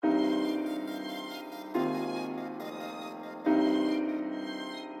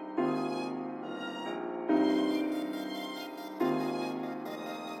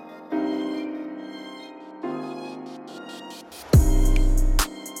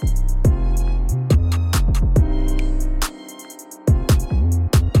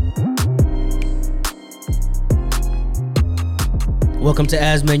Welcome to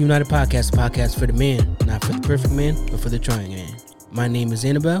As Men United Podcast, a podcast for the man, not for the perfect man, but for the trying man. My name is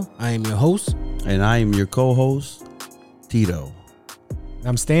Annabelle. I am your host. And I am your co-host, Tito.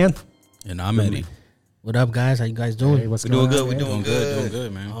 I'm Stan. And I'm Eddie. What up, guys? How you guys doing? Hey, what's We're going doing on, good. man? We're doing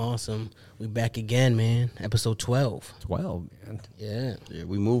Good, man. Awesome. We back again, man. Episode 12. 12, man. Yeah. Yeah,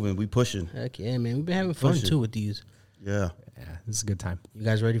 we moving. We pushing. Heck yeah, man. We've been having fun, Pushing. too, with these. Yeah. Yeah, this is a good time. You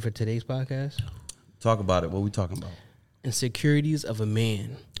guys ready for today's podcast? Talk about it. What we talking about? Insecurities of a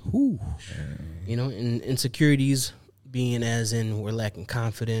man. Ooh. You know, and insecurities being as in we're lacking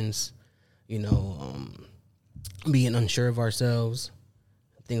confidence, being unsure of ourselves,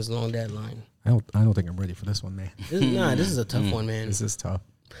 things along that line. I don't think I'm ready for this one, man. This is a tough one, man. This is tough.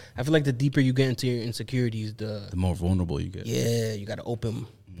 I feel like the deeper you get into your insecurities, The more vulnerable you get. you got to open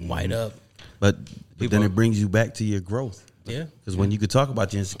wide up. But then it brings you back to your growth. Yeah. Because when you could talk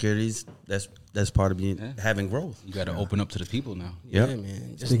about your insecurities, that's part of being having growth. You got to open up to the people now. Yeah, Yep.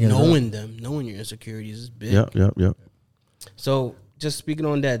 man. Just Speaking of knowing them, knowing your insecurities is big. Yep. So just speaking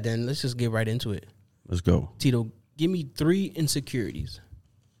on that, then let's just get right into it. Let's go. Tito, give me 3 insecurities.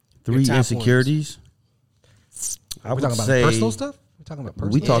 3 top insecurities. I We're would talking about say personal stuff? We're talking about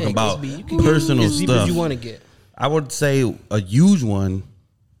personal we talking it about could be. You can get personal as deep as stuff. you want to get. I would say a huge one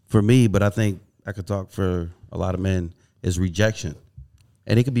for me, but I think I could talk for a lot of men, is rejection.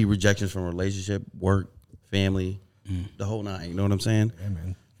 And it could be rejections from relationship, work, family, the whole nine. You know what I'm saying? Yeah,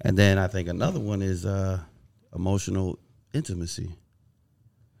 man. And then I think another one is emotional intimacy.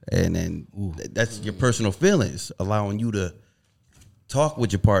 And then that's your personal feelings, allowing you to talk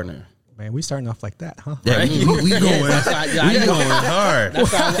with your partner. Man, we starting off like that, huh? Yeah, we going, That's why- yeah, I we know. going hard.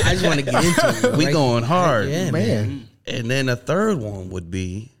 That's why I just want to get into it. We right? going hard. Yeah, Man. And then a third one would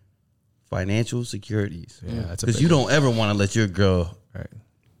be financial securities. Yeah, that's a Because big you don't ever want to let your girl, Right.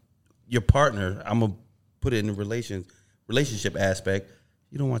 your partner, I'm going to put it in the relationship aspect.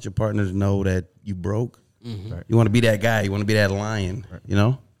 You don't want your partner to know that you broke. Right. You want to be that guy. You want to be that lion, you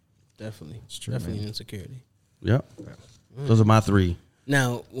know? Definitely. It's true, definitely man. an insecurity. Yep. Those are my 3.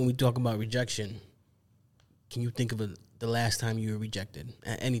 Now, when we talk about rejection, can you think of the last time you were rejected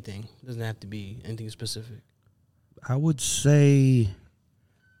at anything? It doesn't have to be anything specific. I would say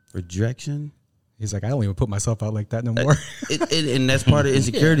rejection. He's like, I don't even put myself out like that no more. And that's part of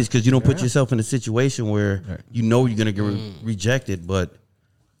insecurities because you don't put yourself in a situation where Right. you know you're going to get rejected. But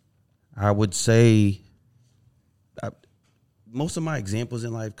I would say most of my examples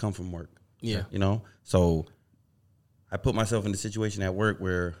in life come from work. Yeah. You know? So I put myself in a situation at work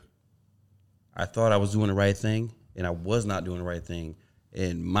where I thought I was doing the right thing and I was not doing the right thing.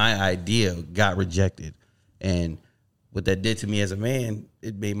 And my idea got rejected. And what that did to me as a man,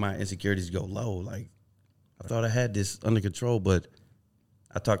 it made my insecurities go low. Like, I thought I had this under control, but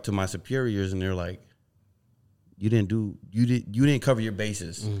I talked to my superiors and they're like, you didn't cover your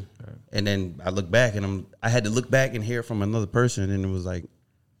bases. And then I look back and I had to look back and hear from another person and it was like,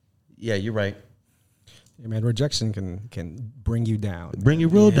 yeah, you're right. Yeah, man, rejection can bring you down. Bring you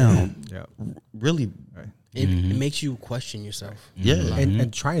real down. Yeah. Really. Right. It makes you question yourself. Yeah.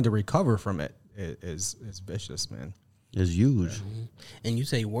 And trying to recover from it is vicious, man. It's huge. And you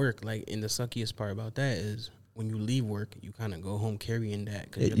say work, like, and the suckiest part about that is when you leave work, you kind of go home carrying that.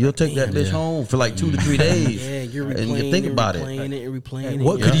 Cause You'll take that bitch home for like 2 to 3 days. Yeah, you're and replaying, you think about it. replaying it, and replaying it.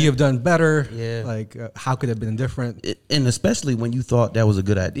 What could you have done better? Yeah. Like, how could it have been different? And especially when you thought that was a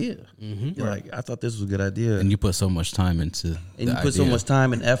good idea. You're like, I thought this was a good idea. And you put so much time into And you put so much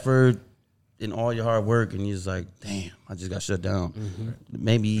time and effort in all your hard work, and you're just like, damn, I just got shut down.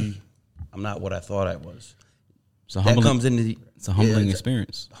 Maybe I'm not what I thought I was. It's a That humbling, comes into it's a humbling it's a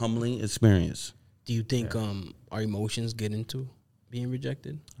experience. humbling experience. Do you think our emotions get into being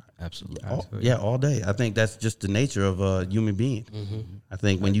rejected? Absolutely. All day. I think that's just the nature of a human being. I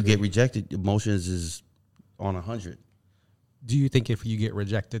think when you get rejected, emotions is on 100. Do you think if you get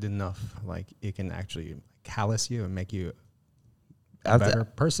rejected enough, like, it can actually callous you and make you a better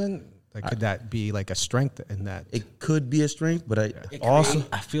person? Like, could that be like a strength in that? It could be a strength, but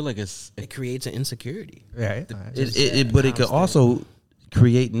I feel like It creates an insecurity. Yeah. but it could also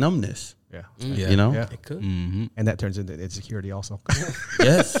create numbness. Yeah. Yeah. You know? Yeah. It could. And that turns into insecurity also.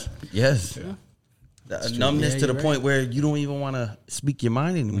 Yes. The numbness Yeah, to the you're point where you don't even want to speak your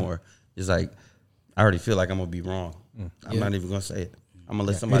mind anymore. It's like, I already feel like I'm going to be wrong. I'm not even going to say it. I'm going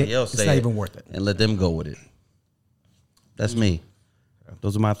to let somebody else say it. It's not even worth it. And let them go with it. That's me.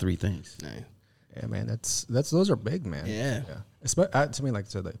 Those are my 3 things. Nice. Yeah, man. Those are big, man. Yeah. To me, like,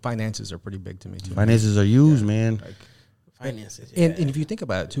 so the finances are pretty big to me too. Finances are huge, man. Like, Finances. and if you think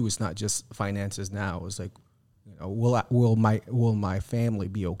about it too, it's not just finances now. It's like, will my family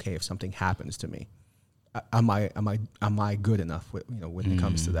be okay if something happens to me? am I good enough with, when it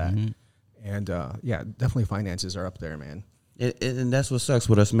comes to that? And yeah, definitely finances are up there, man. And that's what sucks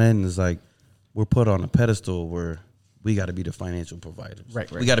with us men is like we're put on a pedestal where we got to be the financial providers. Right.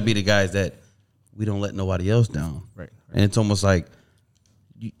 We got to be the guys that we don't let nobody else down. Right. And it's almost like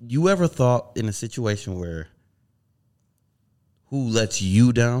you ever thought in a situation where who lets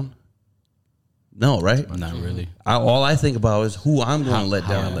you down? No, right? Not really. All I think about is who I'm going to let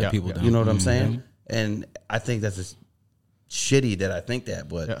How I down. let people down. You know what I'm saying? And I think that's just shitty that I think that,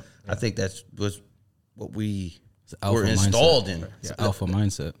 but I think that's was what we were installed in. It's alpha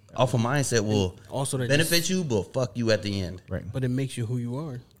mindset. Alpha mindset will also that benefit you, but fuck you at the end. Right. but it makes you who you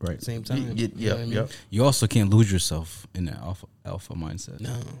are. Right. At the same time. Yeah, You know what I mean? You also can't lose yourself in that alpha mindset.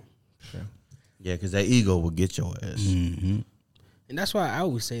 No. Yeah, because that ego will get your ass. And that's why I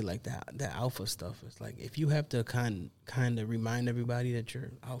always say like that alpha stuff. It's like if you have to kind of remind everybody that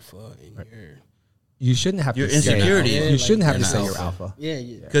you're alpha and You shouldn't have Your to say insecurities. you Yeah, shouldn't like have to say you're you're not alpha. yeah.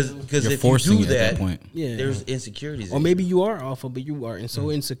 Because You're if forcing you do it at that, that point. Yeah. there's insecurities. Or in maybe you are alpha, but you are and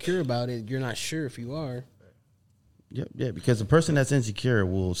so insecure about it, you're not sure if you are. you. Yeah, because the person that's insecure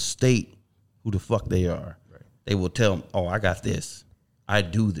will state who the fuck they are. Right. They will tell them, "Oh, I got this. I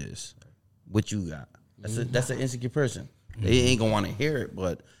do this. What you got?" That's an insecure person. They ain't gonna want to hear it.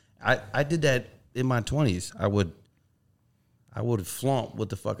 But I did that in my 20s. I would flaunt what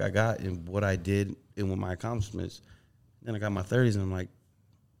the fuck I got and what I did and with my accomplishments. Then I got my 30s and I'm like,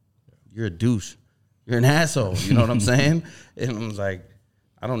 you're a douche. You're an asshole. You know what I'm saying? And I was like,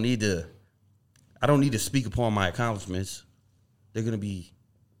 I don't need to speak upon my accomplishments. They're gonna be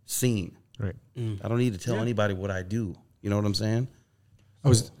seen. Right. I don't need to tell anybody what I do. You know what I'm saying?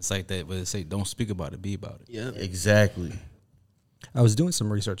 It's like that, but they say don't speak about it, be about it. Yeah. Exactly. I was doing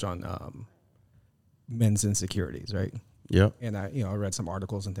some research on men's insecurities, right? Yep. And I read some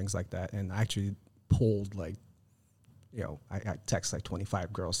articles and things like that, and I actually polled I text like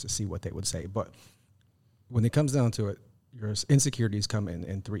 25 girls to see what they would say. But when it comes down to it, your insecurities come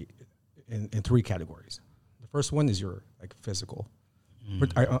in three categories. The first one is your like physical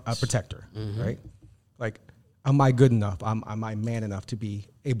protector, right? Like, am I good enough? Am I man enough to be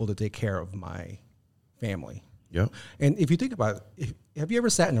able to take care of my family? Yep. And if you think about it, have you ever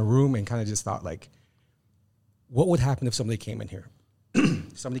sat in a room and kind of just thought like, what would happen if somebody came in here?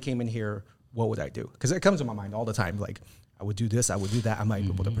 What would I do? Because it comes to my mind all the time. Like, I would do this, I would do that. I might be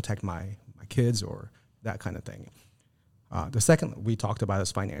able to protect my kids or that kind of thing. The second we talked about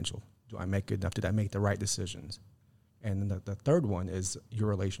is financial. Do I make good enough? Did I make the right decisions? And then the third one is your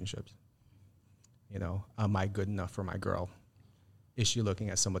relationships. Am I good enough for my girl? Is she looking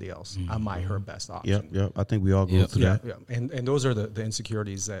at somebody else? Am I her best option? Yep. I think we all go through that. Yeah. And those are the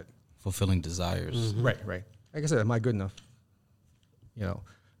insecurities that. Fulfilling desires. Right. Like I said, am I good enough?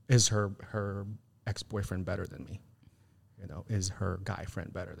 Is her ex-boyfriend better than me? Is her guy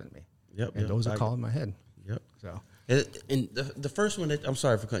friend better than me? Yep. And those are calling my head. Yep. So. And the first one I'm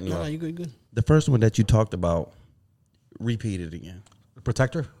sorry for cutting you off. No, you good. The first one that you talked about, repeat it again. The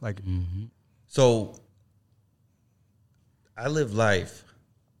protector, like. So I live life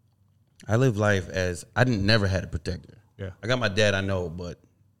as I never had a protector. Yeah. I got my dad, I know, but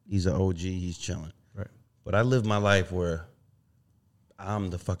he's an OG. He's chilling. Right. But I live my life where I'm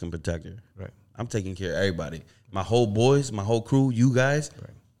the fucking protector. Right. I'm taking care of everybody. My whole boys, my whole crew, you guys. Right.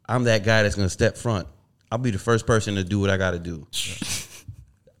 I'm that guy that's gonna step front. I'll be the first person to do what I got to do.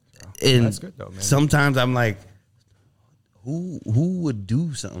 And That's good though, man. sometimes I'm like, who would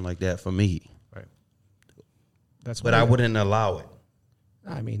do something like that for me? Right. That's. But why I wouldn't allow it.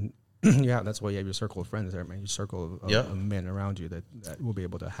 I mean, yeah, that's why you have your circle of friends there, man. Your circle of, Yep. of men around you that will be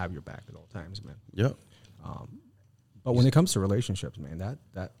able to have your back at all times, man. Yep. But when it comes to relationships, man,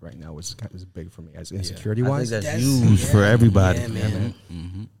 that right now is big for me as insecurity I think wise. that's huge for everybody. Yeah,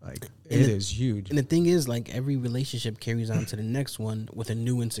 man. Like it is huge. And the thing is, like, every relationship carries on to the next one with a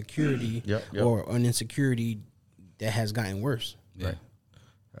new insecurity Yep. or an insecurity that has gotten worse. Yeah.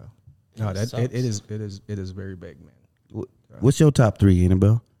 No, It that sucks. it is very big, man. What's your top three,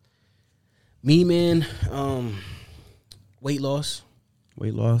 Annabelle? Me, man, weight loss,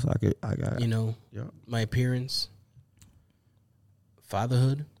 Weight loss. I got. Yep. my appearance,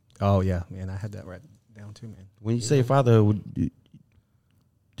 fatherhood. Oh yeah, man, I had that right down too, man. When you say father,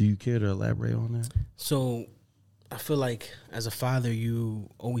 do you care to elaborate on that? So I feel like as a father, you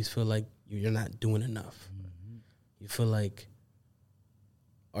always feel like you're not doing enough. You feel like,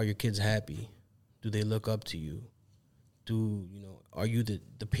 are your kids happy? Do they look up to you? Are you the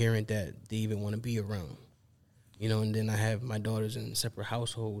parent that they even want to be around? And then I have my daughters in separate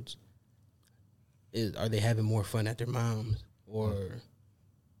households. Are they having more fun at their mom's? Or,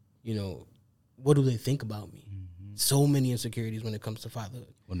 what do they think about me? So many insecurities when it comes to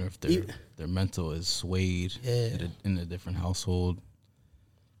fatherhood. Wonder if their mental is swayed in a different household.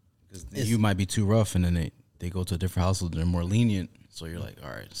 Because you might be too rough, and then they go to a different household, they're more lenient. So you're like, all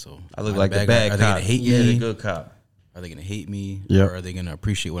right, so I look like the bad guy. Are cop. they gonna hate me? The good cop. Are they gonna hate me? Yep. Or are they gonna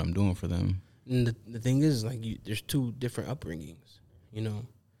appreciate what I'm doing for them? And the thing is, like, there's two different upbringings, you know?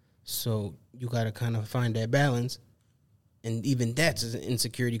 So you got to kind of find that balance. And even that's an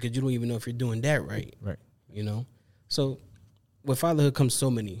insecurity because you don't even know if you're doing that right. Right. You know? So with fatherhood comes so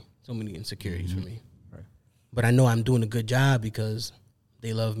many insecurities for me. Right. But I know I'm doing a good job because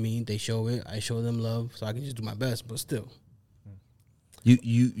they love me. They show it. I show them love. So I can just do my best. But still.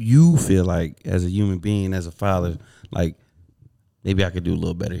 You feel like as a human being, as a father, like maybe I could do a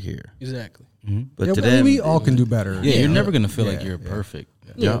little better here. Exactly. But Yeah, to I mean, them, we all can do better. Yeah, you're never gonna feel Yeah, like you're yeah. perfect.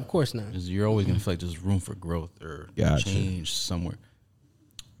 Yeah, of course not. 'Cause you're always gonna feel like there's room for growth or Gotcha. change somewhere.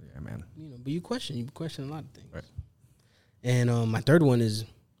 Yeah, man. You know, but you question a lot of things. Right. And my third one is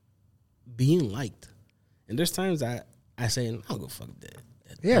being liked. And there's times I say, I don't go fuck that.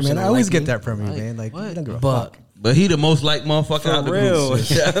 Yeah, person man. I don't always like get me. that from you, man. Like, what? you don't give a But fuck. but he the most liked motherfucker out the real. group.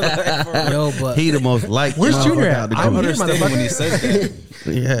 yo, but He the most liked. Where's motherfucker Junior out at? the I'm group. here, Understand when he says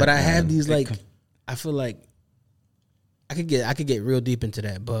that. Yeah, but I have these like I feel like I could get real deep into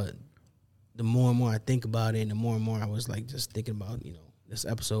that, but the more and more I think about it, and the more I was like just thinking about, you know, this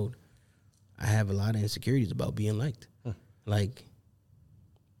episode, I have a lot of insecurities about being liked. Like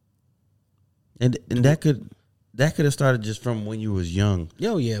and that could have started just from when you was young.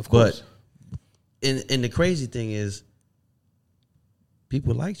 yo, yeah, of course. And the crazy thing is,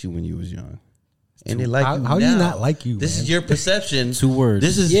 people liked you when you was young, and they like you How do now. you not like you, This man? is your perception. 2 words.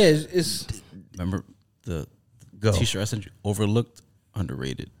 This is Yeah, it's Remember the Go. t-shirt I sent you? Overlooked,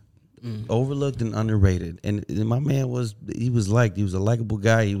 underrated. overlooked and underrated. And my man was liked. He was a likable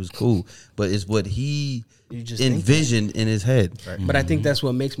guy. He was cool. But it's what he You just think envisioned in his head. but I think that's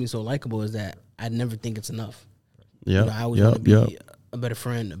what makes me so likable is that I never think it's enough. Yeah, You know, I always want to be a better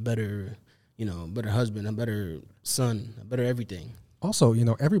friend, a better, you know, a better husband, a better son, a better everything. Also, you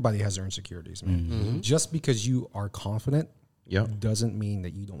know, everybody has their insecurities, man. Just because you are confident Yep. doesn't mean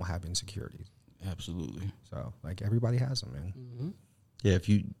that you don't have insecurities. Absolutely. So, like, everybody has them, man. Yeah.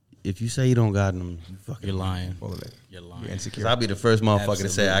 If you say you don't got them, you fucking You're lying. Full of it. You're You're lying. insecure. Cause I'll be the first motherfucker to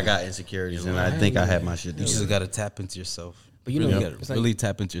say I Absolutely. got insecurities, and I think I have my shit You together. just gotta tap into yourself. But you really know, gotta it's like- really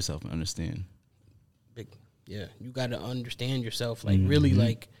tap into yourself and understand. Big, yeah, you got to understand yourself. Like really,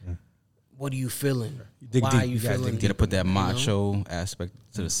 like what are you feeling? dig Why deep. are you You gotta dig feeling? You gotta put that you know? macho aspect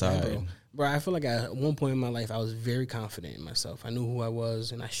to the Yeah, side. bro, I feel like at one point in my life I was very confident in myself. I knew who I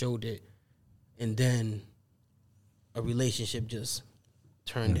was and I showed it. And then a relationship just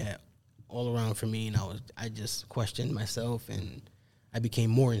turned that all around for me, and I just questioned myself, and I became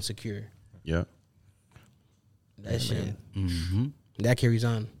more insecure. Yeah. That shit Mm-hmm. that carries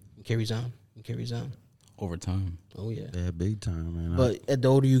on, and carries on, and carries on. Over time. Oh yeah. Yeah, big time, man. But the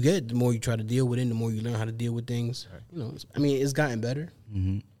older you get, the more you try to deal with it, the more you learn how to deal with things. You know, I mean, it's gotten better.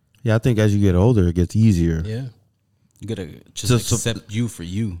 Yeah, I think as you get older, it gets easier. Yeah. You gotta just So- accept you for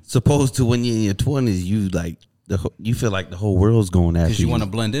you. Supposed to when you're in your 20s, you like you feel like the whole world's going after Because you. you want to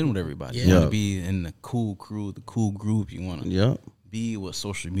blend in with everybody. Yeah. You want Yeah. to be in the cool crew, the cool group. You want to Yep. be what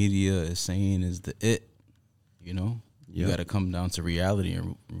social media is saying is the it. You know, you Yeah. got to come down to reality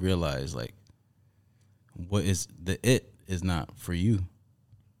and realize like what is the it is not for you.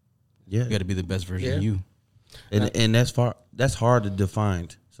 Yeah. You got to be the best version of Yeah. you. And that's hard to define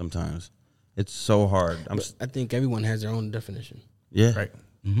sometimes. It's so hard. But I think everyone has their own definition. Yeah. Right.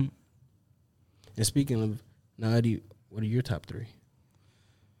 Mm-hmm. And speaking of, now, Eddie, what are your top 3?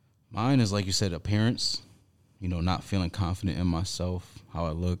 Mine is like you said, appearance. You know, not feeling confident in myself, how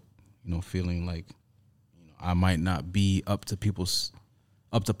I look. You know, feeling like I might not be up to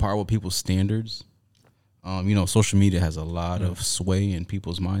par with people's standards. You know, social media has a lot of sway in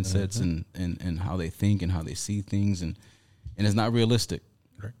people's mindsets and how they think and how they see things, and it's not realistic.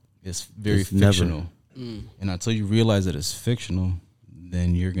 Right. It's very It's never. fictional. And until you realize that it's fictional,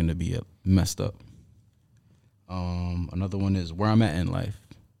 then you're gonna be messed up. Another one is where I'm at in life.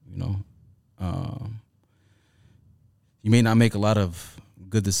 You know, you may not make a lot of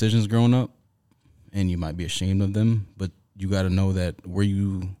good decisions growing up, and you might be ashamed of them, but you got to know that where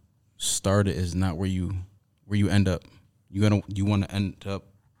you started is not where you end up. You want to end up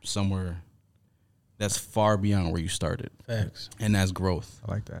somewhere that's far beyond where you started, Facts. and that's growth.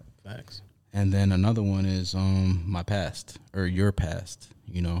 I like that. Facts. And then another one is my past or your past.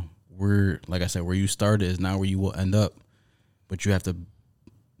 You know, like I said, where you started is not where you will end up, but you have to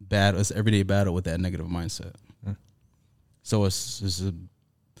battle. It's everyday battle with that negative mindset. So it's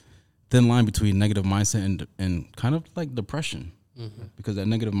thin line between negative mindset and kind of like depression, because that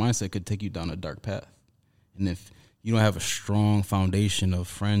negative mindset could take you down a dark path. And if you don't have a strong foundation of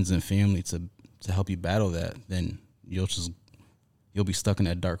friends and family to help you battle that, then you'll be stuck in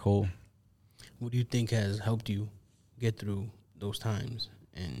that dark hole. What do you think has helped you get through those times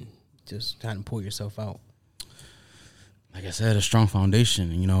and just kind of pull yourself out? Like I said, a strong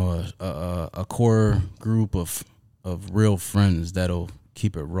foundation, you know, a core group of real friends that'll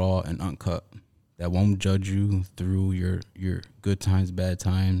keep it raw and uncut, that won't judge you through your good times, bad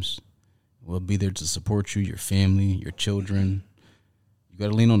times, will be there to support you, your family, your children. You got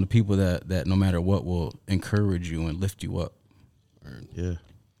to lean on the people that no matter what will encourage you and lift you up. Yeah.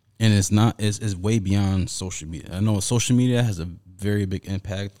 And it's way beyond social media. I know social media has a very big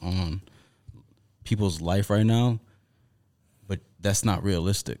impact on people's life right now, but that's not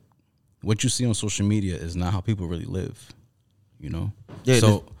realistic. What you see on social media is not how people really live, you know? Yeah,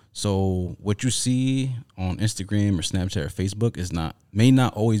 so what you see on Instagram or Snapchat or Facebook may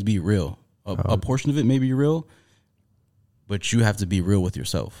not always be real. A portion of it may be real, but you have to be real with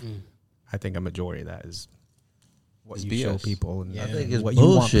yourself. I think a majority of that is what It's you show BS. people, and I think it's what you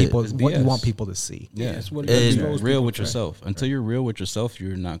want bullshit. people, It's what you BS. want people to see. Yeah, it's what it be is. real with yourself. Until you're real with yourself,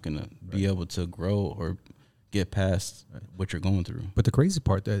 you're not gonna be able to grow or get past what you're going through. But the crazy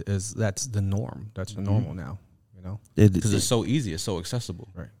part is that's the norm. That's the normal now. You know, Because it's so easy, it's so accessible.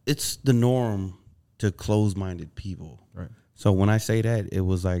 right? It's the norm to closed-minded people. Right. So when I say that, it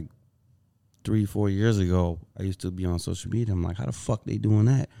was like 3-4 years ago. I used to be on social media. I'm like, how the fuck they doing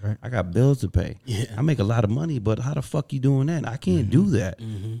that? Right. I got bills to pay. Yeah. I make a lot of money, but how the fuck you doing that? I can't do that.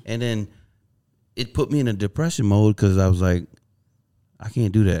 And then it put me in a depression mode because I was like, I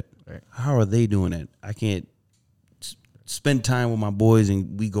can't do that. Right. How are they doing it? I can't spend time with my boys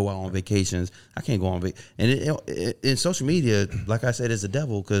and we go out on vacations. I can't go on vacation. And in social media, like I said, it's the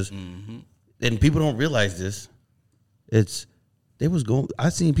devil because, and people don't realize this. I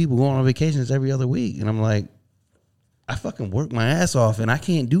seen people going on vacations every other week, and I'm like, I fucking work my ass off, and I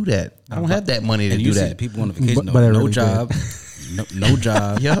can't do that. I don't have that money to And do you see that. the people on the vacation, But I no really job, no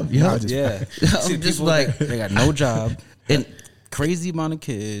job. Yup. Yeah, I'm See the just people like, they got no job and crazy amount of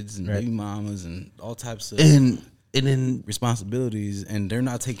kids and Right. baby mamas and all types of and then responsibilities, and they're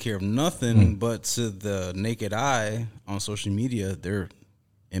not taking care of nothing. But to the naked eye on social media, they're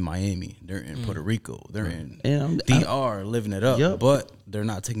in Miami, they're in Puerto Rico, they're in And DR living it up, Yep. but they're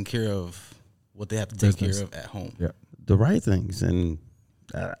not taking care of what they have to take Business. care of at home. Yeah. the right things, and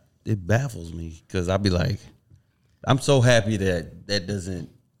it baffles me because I'll be like, I'm so happy that doesn't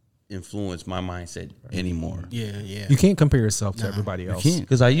influence my mindset anymore. Yeah. You can't compare yourself to everybody else. can't.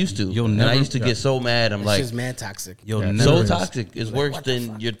 Because I used to, You'll and I never- used to get so mad. I'm It's like, just mad toxic. You'll Yeah. never so is. toxic. It's worse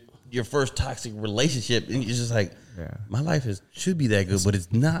than your first toxic relationship, and you're just like, Yeah. my life should be that good, but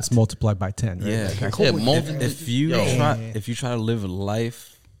it's not. It's multiplied by 10. Right? Yeah. Like, Yeah, holy- If you try to live a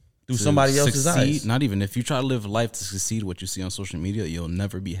life Through to somebody else's succeed, eyes. not even if you try to live a life to succeed what you see on social media, you'll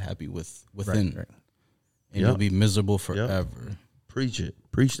never be happy within, right. and Yep. you'll be miserable forever. Preach it.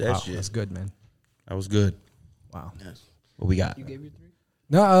 Preach that Wow, shit. that's good, man. That was good. Wow. What we got?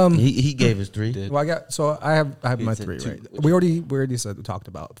 No, He gave us 3. well, I have my said 3, two. right? We already talked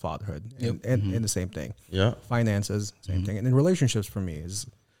about fatherhood and the same thing. Yeah. Finances, same thing. And then relationships for me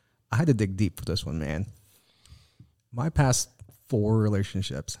I had to dig deep for this one, man. My past 4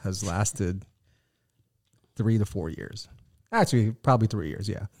 relationships has lasted 3 to 4 years. Actually, probably 3 years,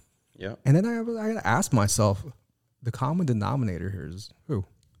 yeah. Yeah. And then I had to ask myself, the common denominator here is who?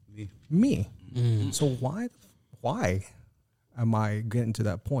 Me. So why am I getting to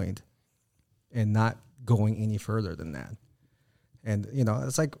that point and not going any further than that? And,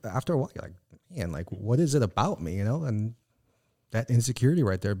 it's like after a while, you're like, man, like, what is it about me, And that insecurity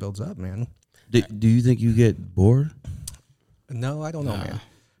right there builds up, man. Do you think you get bored? No, I don't know, man.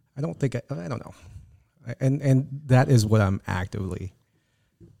 I don't think, I don't know. And that is what I'm actively,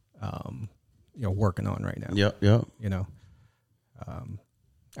 working on right now. Yep. Yep.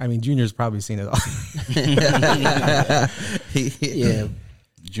 I mean, Junior's probably seen it all. Yeah.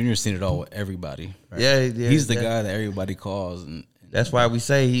 Junior's seen it all with everybody. Yeah. He's the guy that everybody calls and That's why we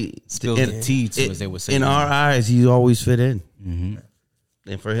say he spills the tea to, as they would say. In our eyes, he always fit in. Mm-hmm.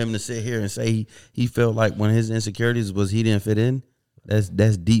 And for him to sit here and say he felt like when his insecurities was he didn't fit in, that's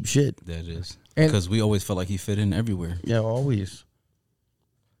deep shit. That is. And- Because we always felt like he fit in everywhere, Yeah, always.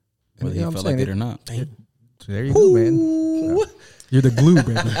 whether You know he what felt I'm like saying? it or not. So there you go, man. You're the glue,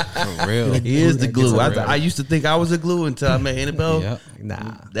 baby. For real. He is the glue. It's a real- I used to think I was a glue until I met Annabelle. Yeah.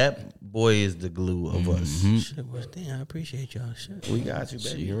 Nah. That boy is the glue of us. Shit, well, damn, I appreciate y'all. Shit. We got you,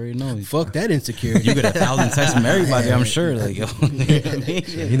 Shit, baby. you already know. Fuck that insecurity. You get 1,000 texts from everybody. I'm sure. Like, yo,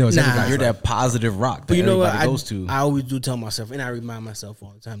 He knows everybody's you're like, that positive rock that But you know what? everybody goes to. I always do tell myself, and I remind myself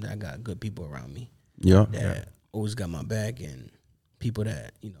all the time that I got good people around me Yeah. that always got my back, and people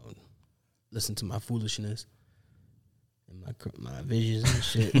that listen to my foolishness and my visions and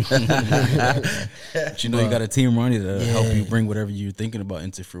shit. But you know, you got a team around you to help you bring whatever you're thinking about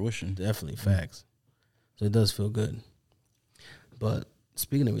into fruition. Definitely facts. So it does feel good. But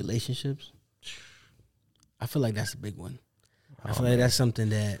speaking of relationships, I feel like that's a big one. I feel like that's something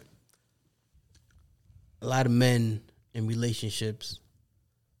that a lot of men in relationships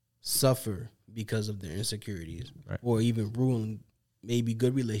suffer because of their insecurities, Right. or even ruin maybe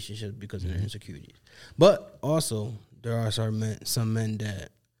good relationships because of their insecurities. But also, there are some men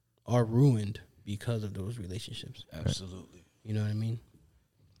that are ruined because of those relationships. Absolutely. You know what I mean?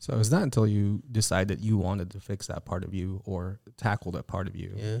 So it's not until you decide that you wanted to fix that part of you or tackle that part of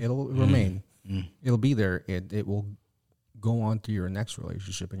you, it'll remain. It'll be there. It will go on to your next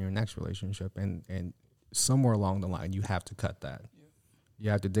relationship and your next relationship, and somewhere along the line you have to cut that. You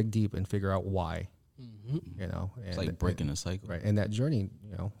have to dig deep and figure out why. You know, and It's like breaking a cycle. right. And that journey,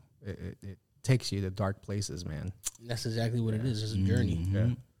 it takes you to dark places, man. That's exactly what it is. It's a journey. Yeah.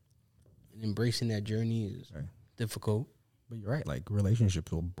 And embracing that journey is difficult. But you're right. Like,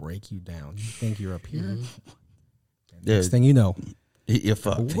 relationships will break you down. You think you're up here. And Yeah. next thing you know, You're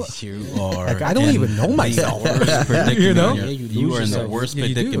fucked. You are. like, I don't in even know the myself. worst predicament. You know? Yeah, you You lose are in the yourself. worst Yeah,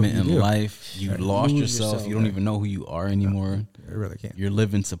 you do. predicament You in do. life. You lost Lose yourself. yourself. You don't even know who you are anymore. It really can't. You're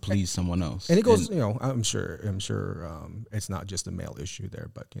living to please someone else. And it goes, I'm sure it's not just a male issue there,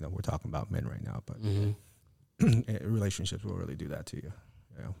 but we're talking about men right now. But relationships will really do that to you.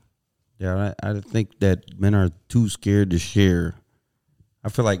 Yeah, I think that men are too scared to share. I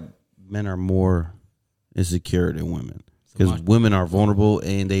feel like men are more insecure than women because women are vulnerable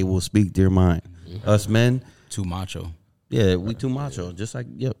and they will speak their mind. Us men, Too macho. yeah, we too macho. Just like,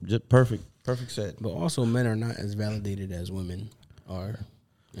 just perfect set. But also, men are not as validated as women are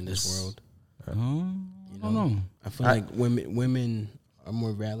in this world. I don't know. I feel like women are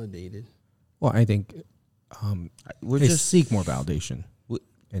more validated. Well, I think We're they just seek more validation,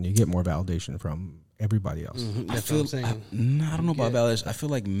 and you get more validation from everybody else. That's what I'm saying. I don't know about validation. I feel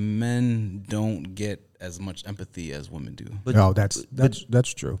like men don't get as much empathy as women do. But, No, that's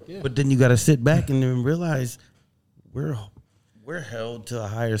true. but then you got to sit back and then realize we're held to a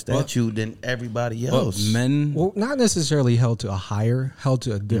higher statute than everybody But else. men, Well, not necessarily held to a higher, held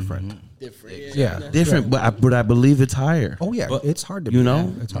to a different. Different. Yeah. Different, but I believe it's higher. Oh yeah, But- it's hard to You be. know?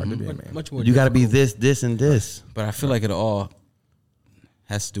 Man. It's hard to be a man. Much more. You got to be difficult. this, and this. but I feel like it all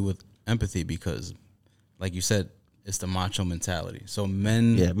has to do with empathy because, like you said, it's the macho mentality. So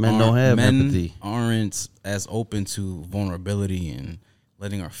men, Men don't have empathy. Aren't as open to vulnerability and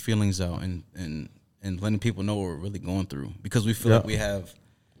letting our feelings out and letting people know what we're really going through because we feel like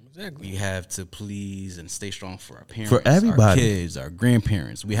we have to please and stay strong for our parents, For everybody. our kids, our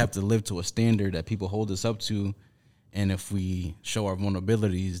grandparents. We have to live to a standard that people hold us up to. And if we show our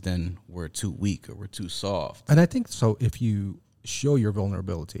vulnerabilities, then we're too weak or we're too soft. And I think so. If you show your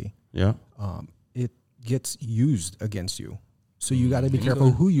vulnerability, Yeah. it gets used against you. So you got to be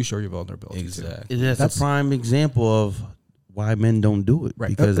careful who you show your vulnerability to. Exactly. That's a prime example of why men don't do it. Right.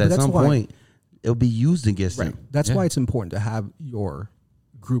 Because But at that's some why- point, it'll be used against Right. them. That's why it's important to have your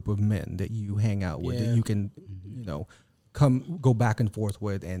group of men that you hang out with, Yeah. that you can, go back and forth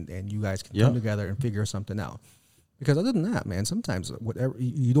with, and you guys can come together and figure something out. Because other than that, man, sometimes whatever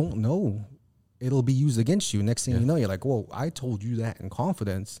you don't know, it'll be used against you. Next thing you know, you're like, whoa, I told you that in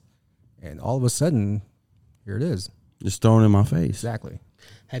confidence. And all of a sudden, here it is. Just thrown in my face. Exactly.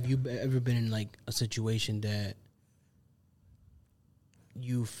 Have you ever been in like a situation that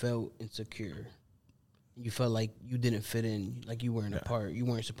you felt insecure? You felt like you didn't fit in, like you weren't a part, you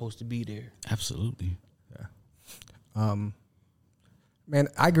weren't supposed to be there. Absolutely. Man,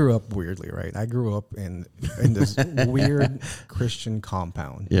 I grew up weirdly, right? I grew up in this weird Christian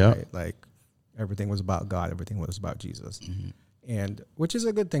compound. Yeah. Right? Like everything was about God, everything was about Jesus. And which is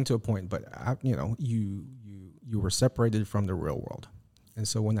a good thing to a point, but you were separated from the real world. And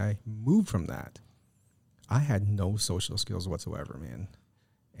so when I moved from that, I had no social skills whatsoever, man.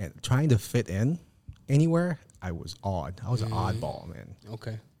 And trying to fit in anywhere, I was odd. I was an oddball, man.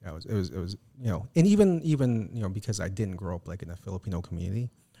 Okay. Yeah, it was and even because I didn't grow up like in a Filipino community,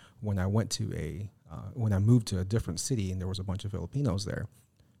 when I went to when I moved to a different city and there was a bunch of Filipinos there,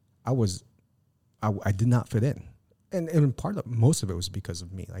 I did not fit in, and most of it was because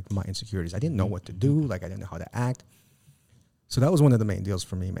of me, like my insecurities. I didn't know what to do, like I didn't know how to act. So that was one of the main deals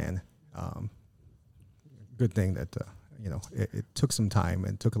for me, man. Good thing that it took some time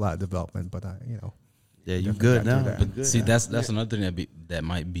and took a lot of development, but Yeah, you definitely good got through now. that. You good See, now. that's another thing that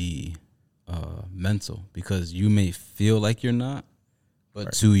might be mental, because you may feel like you're not,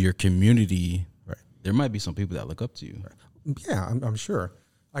 but to your community, there might be some people that look up to you. Yeah, I'm sure.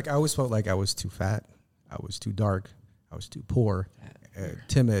 Like I always felt like I was too fat, I was too dark, I was too poor,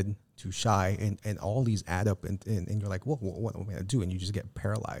 timid, too shy, and all these add up, and you're like, what am I gonna do? And you just get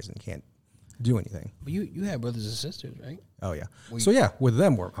paralyzed and can't do anything. But you have brothers and sisters, right? Oh yeah. So yeah, with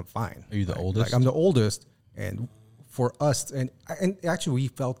them, I'm fine. Are you the oldest? Like I'm the oldest, and for us, and actually we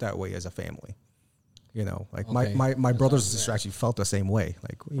felt that way as a family. Like Okay. my brothers and sisters actually felt the same way.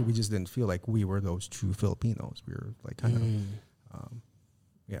 Like we just didn't feel like we were those true Filipinos. We were like kind of,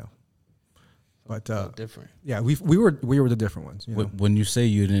 yeah. But Different. yeah, we were the different ones. When you say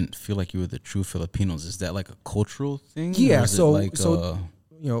you didn't feel like you were the true Filipinos, is that like a cultural thing? Yeah. Or is it So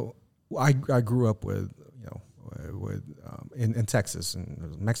like, I grew up with in Texas, and there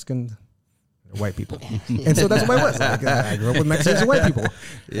was Mexican, white people, and so that's what I was. Like, I grew up with Mexicans and white people,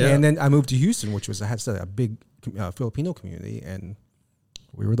 and then I moved to Houston, which was a big Filipino community, and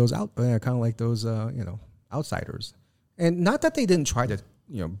we were those kind of like those outsiders, and not that they didn't try to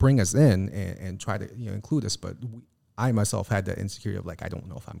bring us in and try to include us, but I myself had that insecurity of like I don't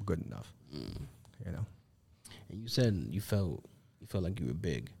know if I'm good enough, And you said you felt like you were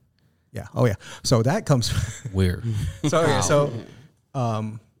big. Yeah. Oh yeah. So that comes weird. So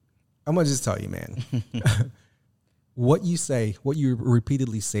I'm gonna just tell you, man. What you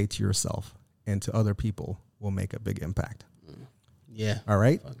repeatedly say to yourself and to other people will make a big impact. Yeah. All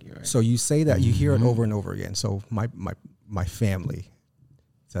right. Fuck, you're right. So you say that, you hear it over and over again. So my family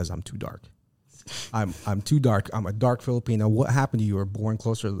says I'm too dark. I'm too dark. I'm a dark Filipino. What happened to you? You were born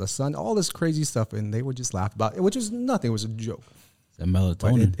closer to the sun. All this crazy stuff, and they would just laugh about it, which was nothing. It was a joke. That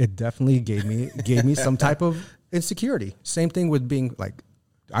melatonin. But it definitely gave me some type of insecurity. Same thing with being like,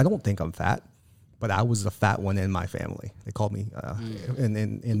 I don't think I'm fat, but I was the fat one in my family. They called me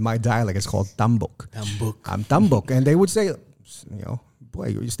in my dialect, it's called tambok. I'm tambok, and they would say, boy,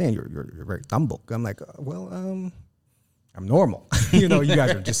 you stand, you're very tambok. I'm like, well, I'm normal. You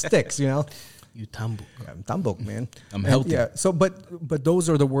guys are just sticks. You tambok. Yeah, I'm tambok, man. I'm healthy. Yeah. So, but those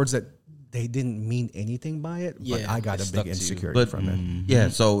are the words that they didn't mean anything by it. But Yeah, I got it a stuck big to you. insecurity from it. Yeah,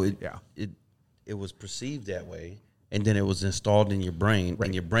 so Yeah. it was perceived that way, and then it was installed in your brain,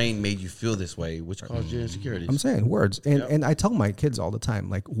 and your brain made you feel this way, which caused your insecurities. I'm saying words, and I tell my kids all the time,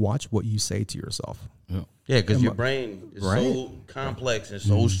 like, watch what you say to yourself. Yeah, because your brain is Right. so complex and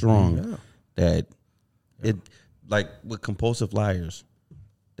so strong that it, like with compulsive liars,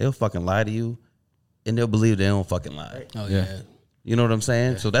 they'll fucking lie to you, and they'll believe they don't fucking lie. Oh yeah. You know what I'm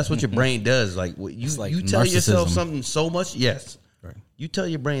saying? So that's what your brain does. Like you like tell yourself narcissism. something so much. Yes, Right. you tell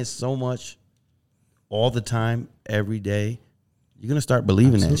your brain so much all the time, every day. You're gonna start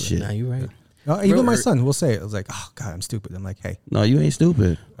believing that shit. Nah, you're right. Even my son will say it. I was like, oh God, I'm stupid. I'm like, hey, No, you ain't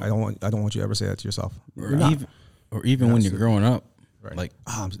stupid. I don't want you to ever say that to yourself. Or even when you're growing up, Right. like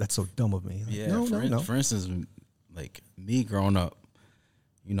That's so dumb of me. Like, yeah. no. For instance, like me growing up,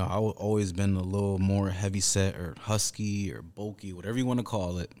 I've always been a little more heavy set or husky or bulky, whatever you want to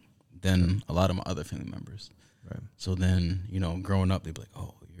call it, than a lot of my other family members. Right. So then, growing up, they'd be like,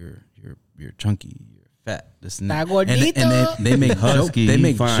 "Oh, you're chunky, you're fat, this and that," Está and they make Husky, they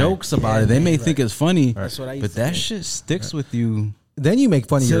make fine. jokes about it. They may think it's funny, That's what I used but to that think. shit sticks with you Then you make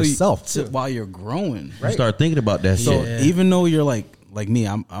fun of till yourself till- too. while you're growing. You start thinking about that So shit. even though you're like me,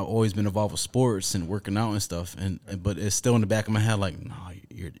 I've always been involved with sports and working out and stuff, but it's still in the back of my head like, no,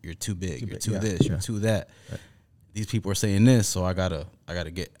 you're too big, you're too this, you're too that. Right. These people are saying this, so I gotta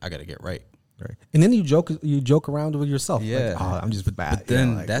get right. Right. And then you joke around with yourself. Yeah. Like, oh, I'm just bad. But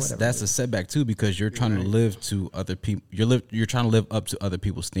then whatever. that's a setback too, because you're trying to live to other people. You're trying to live up to other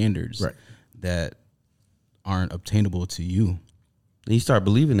people's standards Right. that aren't obtainable to you. And you start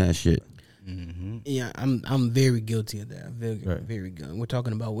believing that shit. Yeah, I'm very guilty of that. Very good. We're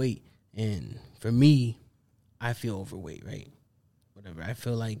talking about weight, and for me, I feel overweight. Right. Whatever. I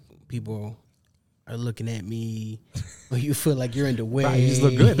feel like people are looking at me, or you feel like you're in the way. Wow, you just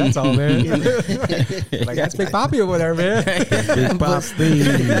look good. That's all, man. Like that's Big Poppy or whatever, man. Big Poppy.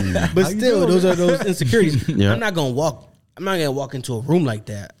 But still, those are those insecurities. Yeah. I'm not gonna walk into a room like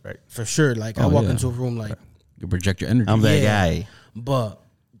that. Right. For sure. Like I walk yeah. into a room like, You project your energy. I'm that Yeah. guy. but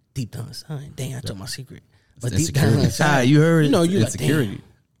deep down inside, dang, I told my secret. But It's deep down insecurity. inside, You heard it. you like, Insecurity.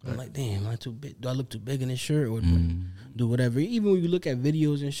 damn. I'm like, damn, am I too big? Do I look too big in this shirt, or do whatever? Even when you look at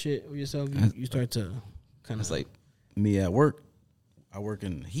videos and shit of yourself, you start to kind of It's like me at work. I work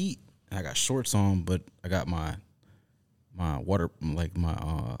in the heat. And I got shorts on, but I got my like my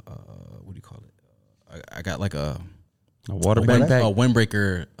what do you call it? I got like a water backpack, a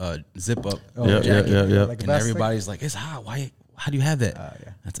windbreaker zip up yeah. Like a and vest everybody's like, it's hot. Why? How do you have that?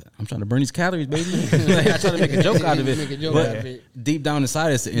 Yeah. I'm trying to burn these calories, baby. Like, I try to make a joke out of it. But deep down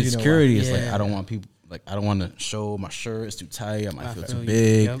inside, it's the insecurity. It's like I don't want people. Like I don't want to show my shirt. It's too tight. I might feel too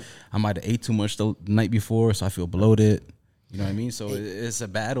big. Yep. I might have ate too much the night before, so I feel bloated. You know what I mean? So it's a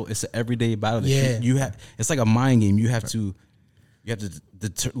battle. It's an everyday battle. That you have. It's like a mind game. You have to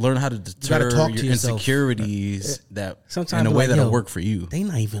learn how to deter your insecurities that sometimes in a way that'll work for you. They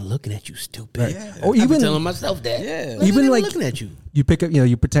not even looking at you, stupid. Right. Yeah. Or even telling myself that. Yeah. Even like looking at you. You pick up,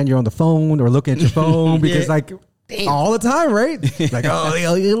 you pretend you're on the phone or looking at your phone because like. Damn. All the time, right? Like,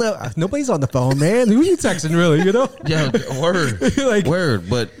 nobody's on the phone, man. Who are you texting, really? Yeah, word, like, word.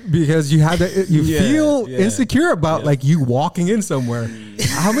 But because you have that, you feel insecure about like you walking in somewhere.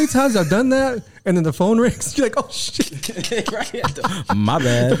 How many times I've done that, and then the phone rings, you're like, oh shit, my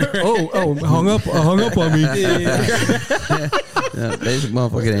bad. hung up on me. There's a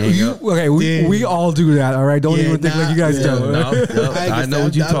motherfucker that hang up. Okay, we all do that. All right, don't even think like you guys don't. No, I know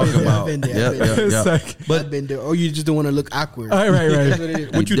what you're talking about. Yep. But I've been there. Or you just don't want to look awkward. Right.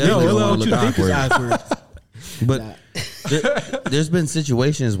 What you do? Hello, What you think is awkward. But there's been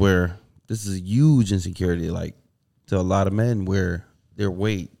situations where this is a huge insecurity, like to a lot of men, where their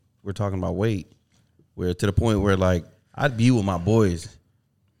weight. We're talking about weight, where to the point where like I'd be with my boys,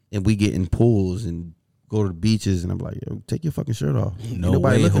 and we get in pools and go to the beaches, and I'm like, yo, take your fucking shirt off. No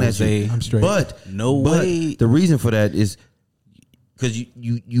way, looking Jose. At you. I'm straight. But way. The reason for that is because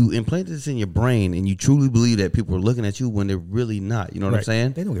you implanted this in your brain, and you truly believe that people are looking at you when they're really not. You know what I'm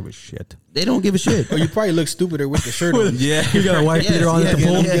saying? They don't give a shit. They don't give a shit. Or you probably look stupider with the shirt on. Yeah, you got a white beater on at the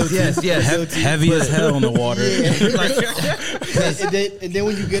pool. Yes. Heavy as hell in the water. And then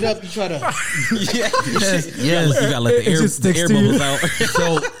when you get up, you try to. Yes. You gotta let the air bubbles out.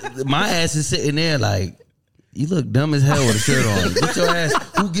 So my ass is sitting there like, you look dumb as hell with a shirt on. Get your ass.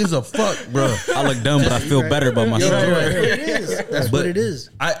 Who gives a fuck, bro? I look dumb, but I feel better about myself. It is. That's what it is.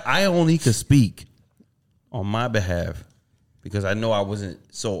 I only could speak on my behalf because I know I wasn't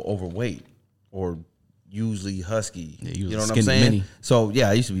so overweight or usually husky. Yeah, you know what I'm saying? Mini. So yeah,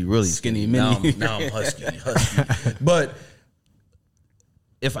 I used to be really skinny mini. mini. Now I'm husky. But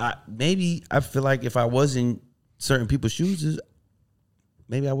I feel like if I was in certain people's shoes,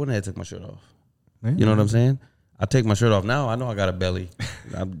 maybe I wouldn't have took my shirt off. Man. You know what I'm saying? I take my shirt off now. I know I got a belly.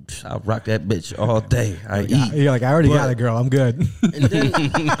 I rock that bitch all day. I eat. You're like, I already got it, girl. I'm good. And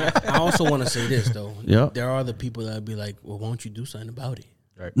then I also want to say this though. Yep. There are the people that would be like, "Well, won't you do something about it?"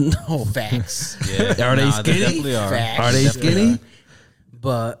 Right. No Facts. Yeah. Are they skinny? They definitely are. Facts. Are they skinny?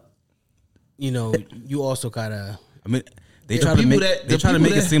 But you also gotta. I mean, they try to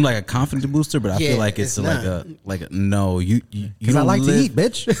make it seem like a confidence booster, but I Yeah, feel like it's like a no. You Because I like to eat,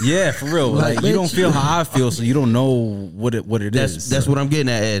 bitch. Yeah, for real. Like you don't feel how I feel, so you don't know what it is. That's what I'm getting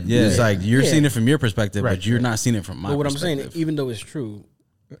at, Ed. Yeah, It's like you're seeing it from your perspective, Right, but you're not seeing it from my. But what I'm perspective. saying, even though it's true,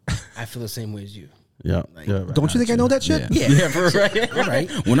 I feel the same way as you. yeah. Don't you think I know that shit? Yeah, for right.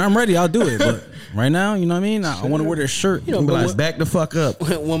 When I'm ready, I'll do it. But right now, you know what I mean. I want to wear this shirt. You know, But but back the fuck up.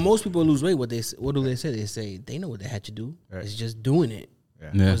 when most people lose weight, what do they say? They say they know what they had to do. Right. It's just doing it.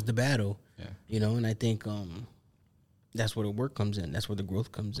 Yeah. Was the battle. Yeah. You know, and I think that's where the work comes in. That's where the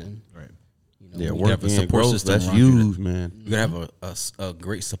growth comes in. Right. You know, Yeah, You have a working support growth, system that's around you huge, man. You gotta have a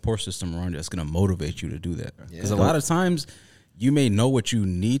great support system around you that's gonna motivate you to do that. Because Yeah. a lot of times you may know what you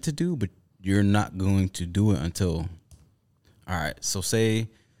need to do, but you're not going to do it until. All right, so say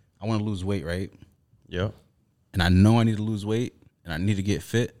I want to lose weight, right? Yeah. And I know I need to lose weight and I need to get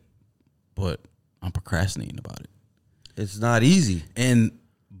fit, but I'm procrastinating about it. It's not easy.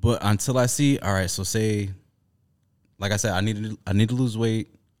 But until I see, all right, so say, like I said, I need to lose weight.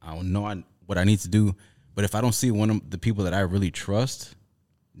 I know what I need to do. But if I don't see one of the people that I really trust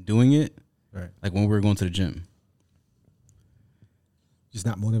doing it, Right. like when we were going to the gym, Just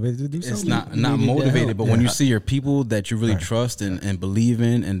not motivated to do it's something. not needed that motivated. help. But when you see your people that you really trust and believe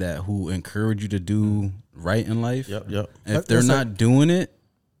in, and that who encourage you to do right in life, Yep. if they're That's not doing it,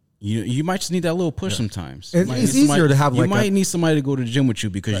 you might just need that little push sometimes. It's You might need easier somebody- to have You like might a- need somebody to go to the gym with you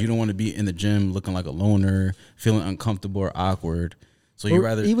because you don't want to be in the gym looking like a loner, feeling uncomfortable or awkward. So you Or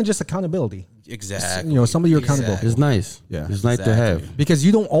rather even just accountability. exactly, Somebody you're accountable. It's nice. Yeah. It's nice to Exactly. have. Because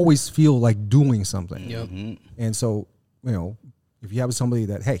you don't always feel like doing something. Yep. And so, if you have somebody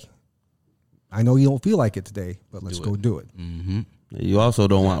that, hey, I know you don't feel like it today, but let's go do it. You also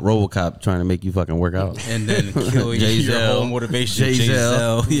don't want RoboCop trying to make you fucking work out. and then kill your Giselle. whole motivation.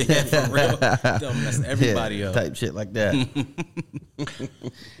 Giselle. Yeah, for real. Dumb mess everybody up. Type shit like that.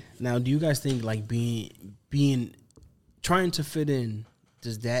 Now, do you guys think like being trying to fit in,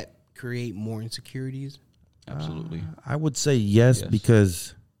 does that create more insecurities? Absolutely. I would say yes,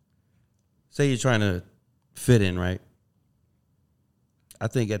 because say you're trying to fit in, right? I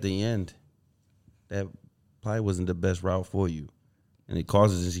think at the end, that probably wasn't the best route for you. And it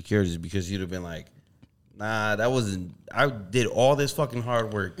causes insecurities because you'd have been like, nah, that wasn't, I did all this fucking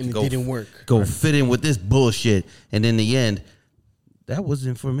hard work. And to it didn't work. Go fit in with this bullshit. And in the end, that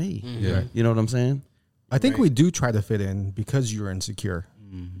wasn't for me. Yeah. You know what I'm saying? I think we do try to fit in because you're insecure.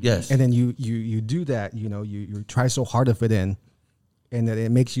 Yes. And then you do that, you try so hard to fit in, and that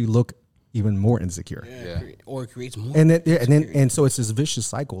it makes you look even more insecure. Yeah. Or it creates more. And then so it's this vicious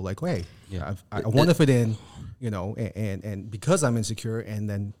cycle. Like, hey, I want to fit in, and because I'm insecure, and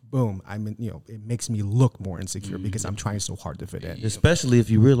then boom, it makes me look more insecure because I'm trying so hard to fit in. Especially if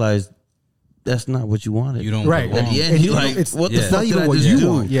you realize that's not what you wanted. You don't Right. belong. At the end, you're like, it's, what the it's fuck not did even I what just you do?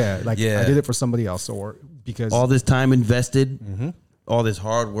 want. Yeah, like Yeah. I did it for somebody else, or because All this time invested, all this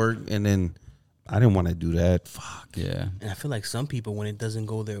hard work, and then I didn't want to do that. Fuck. Yeah. And I feel like some people, when it doesn't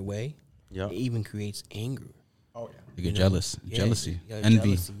go their way, Yep. it even creates anger. You get jealous, Yeah, jealousy, yeah,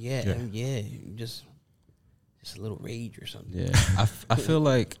 envy. jealousy. Yeah, just a little rage or something. Yeah, I feel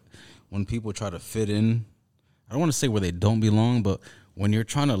like when people try to fit in, I don't want to say where they don't belong, but when you're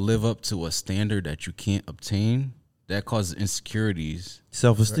trying to live up to a standard that you can't obtain, that causes insecurities,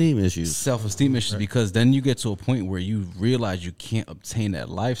 Self-esteem issues. self-esteem issues, because then you get to a point where you realize you can't obtain that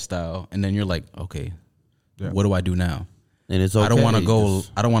lifestyle, and then you're like, okay, what do I do now? And it's okay. I don't want to go.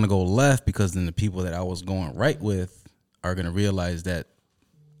 Just- I don't want to go left, because then the people that I was going right with are going to realize that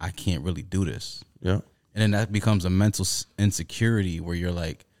I can't really do this. Yeah. And then that becomes a mental insecurity where you're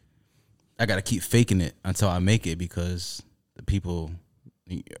like, I got to keep faking it until I make it, because the people,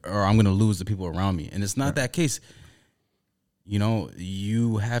 or I'm going to lose the people around me. And it's not that case.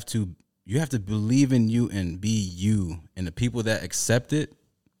 You have to believe in you and be you. And the people that accept it,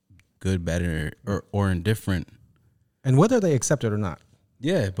 good, bad, or indifferent. and whether they accept it or not.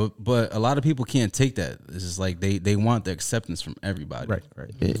 Yeah, but a lot of people can't take that. It's just like they want the acceptance from everybody.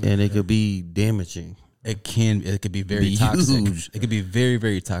 Right. And it could be damaging. It could be very Be toxic. huge. It could be very,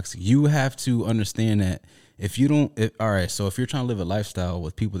 very toxic. You have to understand that if you don't, all right, so if you're trying to live a lifestyle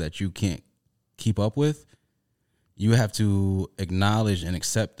with people that you can't keep up with, you have to acknowledge and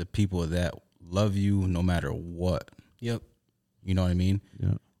accept the people that love you no matter what. Yep. You know what I mean?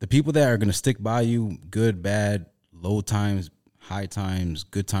 Yeah. The people that are going to stick by you, good, bad, low times, high times,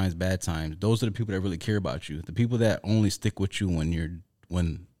 good times, bad times, those are the people that really care about you. The people that only stick with you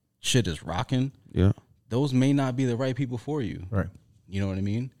when shit is rocking, Yeah. those may not be the right people for you. Right. You know what I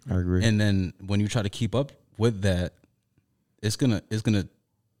mean? I agree. And then when you try to keep up with that, it's gonna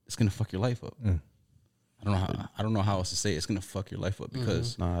fuck your life up. I don't know how else to say it. It's gonna fuck your life up,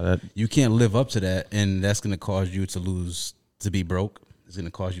 because you can't live up to that, and that's gonna cause you to be broke. It's gonna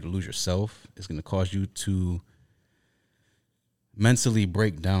cause you to lose yourself. It's gonna cause you to mentally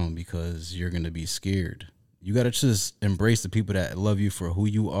break down, because you're gonna be scared. You gotta just embrace the people that love you for who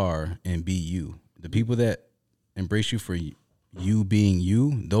you are and be you. The people that embrace you for you being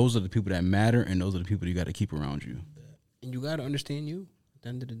you, those are the people that matter, and those are the people you got to keep around you. And you got to understand you at the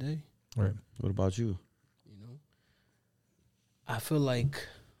end of the day. Right. What about you? I feel like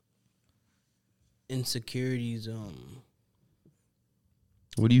insecurities,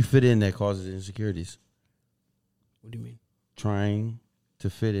 What do you fit in that causes insecurities? what do you mean? Trying to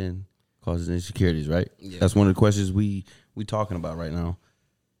fit in causes insecurities, right? Yeah. That's one of the questions we talking about right now.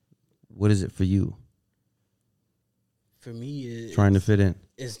 What is it for you? For me, it's Trying to fit in.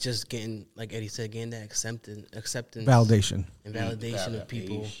 It's just getting, like Eddie said, getting that acceptance, Validation. and validation of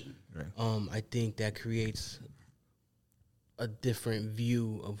people. Right. I think that creates a different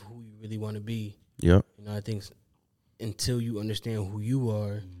view of who you really want to be. Yep. I think until you understand who you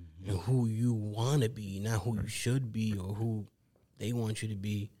are and who you want to be, not who you should be or who they want you to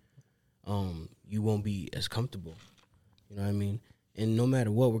be, you won't be as comfortable. You know what I mean? And no matter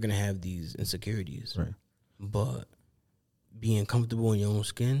what, we're going to have these insecurities. Right. But being comfortable in your own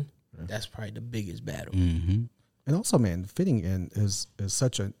skin, that's probably the biggest battle. Mm-hmm. And also, man, fitting in is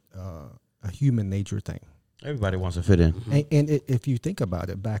such a human nature thing. Everybody wants to fit in. And if you think about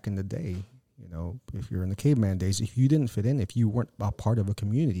it, back in the day, if you're in the caveman days, if you didn't fit in, if you weren't a part of a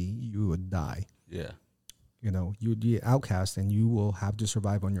community, you would die. Yeah. You'd be an outcast, and you will have to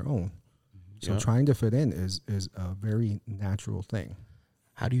survive on your own. So trying to fit in is a very natural thing.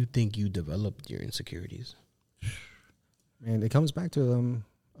 How do you think you developed your insecurities? And it comes back to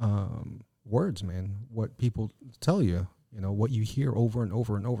words, man. What people tell you, what you hear over and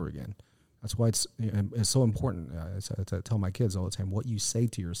over and over again. That's why it's so important. I tell my kids all the time, what you say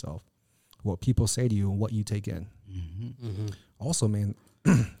to yourself. what people say to you and what you take in. Also, man,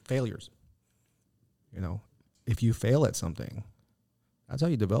 failures. You know, if you fail at something, that's how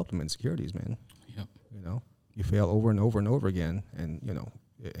you develop them insecurities, man. Yep. You know, you fail over and over and over again, and you know,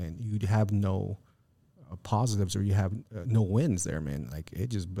 and you have no positives, or you have no wins there, man. Like, it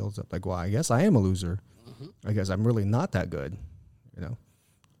just builds up. Like, well, I guess I am a loser. I guess I'm really not that good. You know,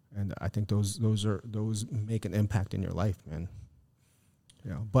 and I think those make an impact in your life, man.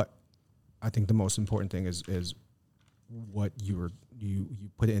 You know, but I think the most important thing is what you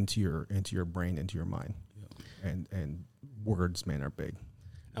put into your brain, into your mind. And words, man, are big.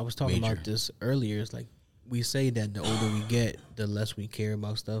 I was talking about this earlier. It's like we say that the older we get, the less we care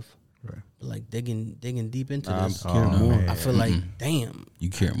about stuff. Right. But like digging deep into this, more. I feel like, damn, You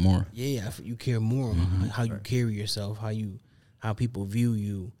care more. yeah, you care more how you carry yourself, how people view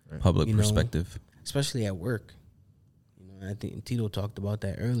you, Public you know, perspective. especially at work. You know, and I think Tito talked about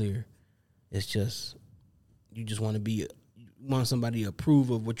that earlier. It's just you just want somebody to approve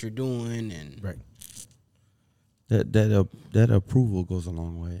of what you're doing, and Right. That approval goes a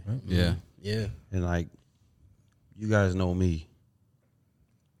long way. Right. Yeah. yeah, And like, you guys know me.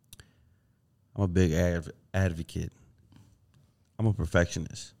 I'm a big advocate. I'm a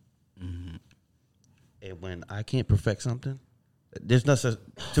perfectionist. And when I can't perfect something, there's no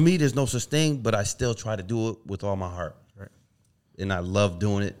such thing, but I still try to do it with all my heart. Right. And I love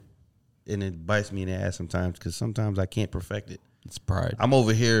doing it. And it bites me in the ass sometimes, because sometimes I can't perfect it. It's pride. I'm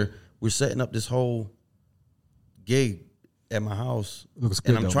over here, we're setting up this whole gig at my house. Looks good,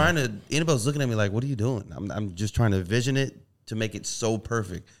 and I'm though, trying to, anybody's looking at me like, what are you doing? I'm just trying to vision it to make it so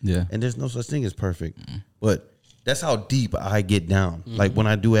perfect. Yeah. And there's no such thing as perfect. But that's how deep I get down. Like, when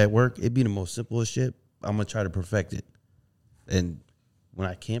I do at work, it'd be the most simplest shit. I'm going to try to perfect it. And when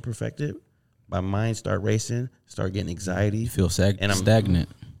I can't perfect it, my mind start racing, start getting anxiety. You feel And I'm- stagnant.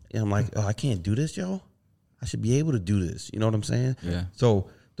 And I'm like, oh, I can't do this, yo. I should be able to do this. You know what I'm saying? Yeah. So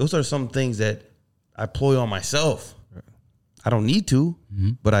those are some things that I ploy on myself. I don't need to,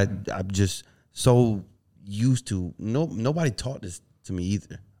 but I'm just so used to. Nobody taught this to me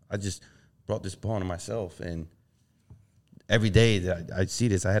either. I just brought this upon myself, and every day that I see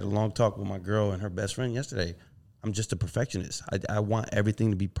this, I had a long talk with my girl and her best friend yesterday. I'm just a perfectionist. I want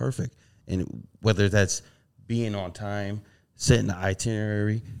everything to be perfect, and whether that's being on time, setting the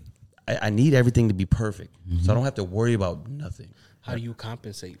itinerary, I need everything to be perfect, so I don't have to worry about nothing. how do you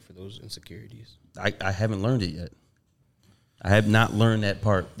compensate for those insecurities? I haven't learned it yet. I have not learned that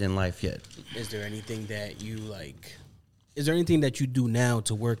part in life yet. Is there anything that you like? Is there anything that you do now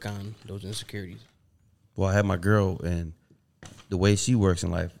to work on those insecurities? Well, I have my girl, and the way she works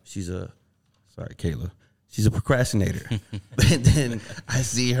in life, Kayla, she's a procrastinator. And then I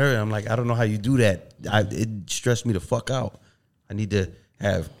see her, and I'm like, I don't know how you do that. It stressed me the fuck out. I need to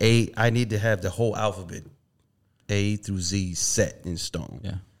have the whole alphabet, A through Z, set in stone.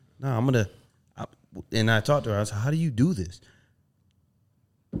 Yeah. No, and I talked to her. I was like, how do you do this?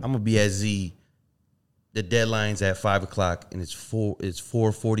 I'm gonna be at Z. The deadline's at 5:00, and it's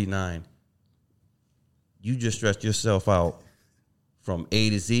 4:49. You just stressed yourself out from A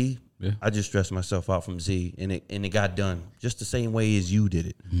to Z. Yeah. I just stressed myself out from Z, and it got done just the same way as you did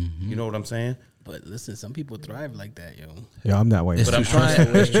it. You know what I'm saying? But listen, some people thrive like that, yo. Yeah, I'm that way. It's But I'm too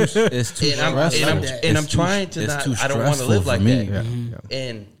trying. stressful. It's too stressful. And I'm trying to it's not. too I don't want to stressful live for like me. that. Yeah.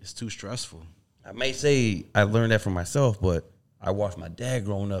 And It's too stressful. I may say I learned that from myself, but I watched my dad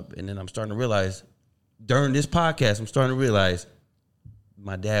growing up, and then I'm starting to realize during this podcast, I'm starting to realize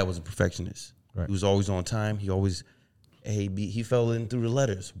my dad was a perfectionist. Right. He was always on time. He always A, B. He fell in through the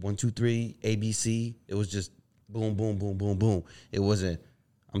letters 1, 2, 3, A, B, C. It was just boom, boom, boom, boom, boom. It wasn't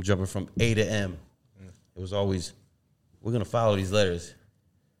I'm jumping from A to M. It was always we're gonna follow these letters,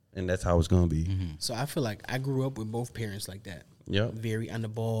 and that's how it's gonna be. So I feel like I grew up with both parents like that. Yep. Very on the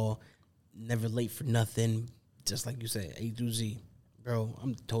ball, never late for nothing. Just like you said, A through Z. Bro,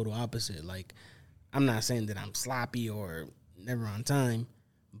 I'm the total opposite. Like, I'm not saying that I'm sloppy or never on time,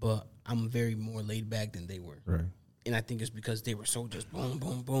 but I'm very more laid back than they were. Right. And I think it's because they were so just boom,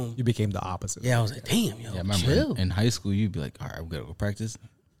 boom, boom. You became the opposite. Yeah, I was like, damn, yo, Yeah, I remember chill. in high school, you'd be like, all right, we gotta go practice.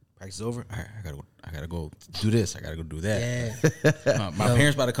 Practice is over. All right, I gotta go do this. I gotta go do that. Yeah. My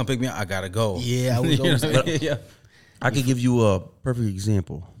parents about to come pick me up. I gotta go. Yeah, I was always like, yeah. I could give you a perfect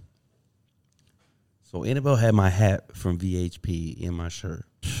example. So Annabelle had my hat from VHP in my shirt.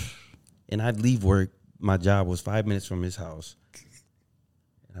 And I'd leave work. My job was 5 minutes from his house.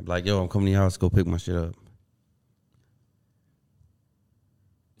 And I'd be like, yo, I'm coming to your house, go pick my shit up.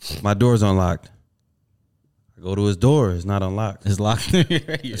 My door's unlocked. I go to his door, it's not unlocked. It's locked.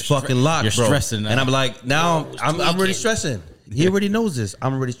 It's fucking locked, You're bro. stressing now. And I'm like, now I'm already stressing. He already knows this.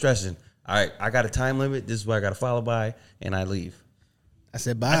 I'm already stressing. all right, I got a time limit. This is what I got to follow by, and I leave. I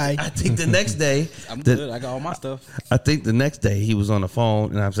said bye. I think the next day, I'm good. I got all my stuff. I think the next day he was on the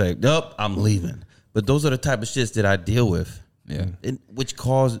phone, and I was like, nope, I'm leaving. But those are the type of shits that I deal with, which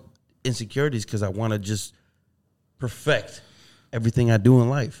cause insecurities because I want to just perfect everything I do in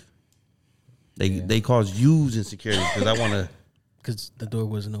life. They cause you insecurities because I want to. Because the door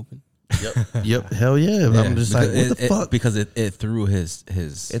wasn't open. Yep. Hell yeah. I'm just like, what the fuck? Because it threw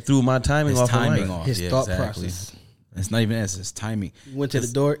It threw my timing off. His thought process. It's not even as his timing. You went to the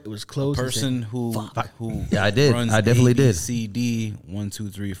door, it was closed. The person who Yeah, I did. runs I definitely did. CD 1, 2,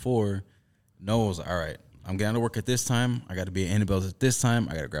 3, 4 knows. All right, I'm getting to work at this time. I got to be at Annabelle's at this time.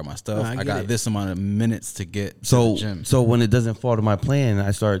 I got to grab my stuff. I got this amount of minutes to get to the gym. So when it doesn't fall to my plan,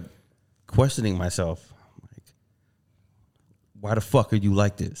 I start questioning myself. Like, why the fuck are you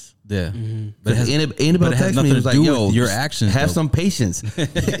like this? Yeah, But Annabelle texted me, was like, yo, your actions. Have some patience.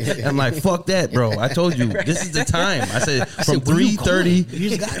 I'm like, fuck that, bro. I told you this is the time. I said from 3:30, You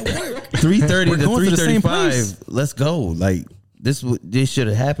just gotta work. 3:30 to going to the same 3:35. Let's go. Like this should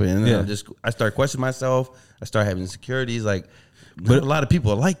have happened. And then I start questioning myself. I start having insecurities. Like, but a lot of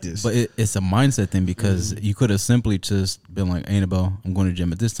people are like this. But it's a mindset thing because you could have simply just been like, Annabelle, I'm going to the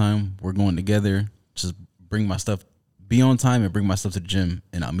gym at this time. We're going together. Just bring my stuff. Be on time and bring my stuff to the gym,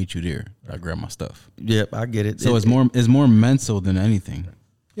 and I'll meet you there. I'll grab my stuff. Yep, I get it. So it's more mental than anything.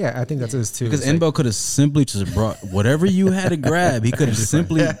 Yeah, I think that's it too. Because Annabelle could have simply just brought whatever you had to grab. He could have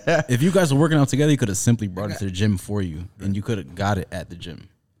simply, if you guys were working out together, he could have simply brought it to the gym for you, and you could have got it at the gym.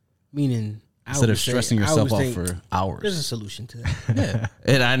 Meaning, instead of stressing yourself out for hours. There's a solution to that. Yeah,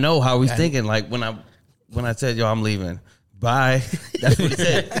 and I know how he's thinking. Like when I said, yo, I'm leaving. Bye. That's what he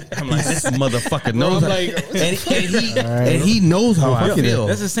said. I'm like, this motherfucker knows. And he knows how I feel.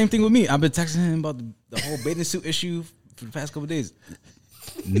 That's the same thing with me. I've been texting him about the whole bathing suit issue for the past couple of days.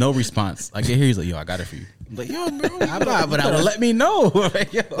 No response. I get here, he's like, yo, I got it for you. I'm like, yo, bro, I'm not, but I would let me know.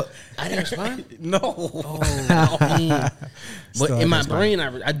 Like, yo, I didn't respond. No. But in my brain,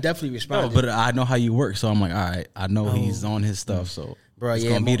 I definitely responded. No, but I know how you work, so I'm like, all right, I know he's on his stuff, so bro, it's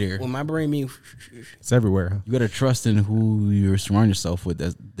yeah, gonna be there. When my brain means it's everywhere. You gotta trust in who you surround yourself with.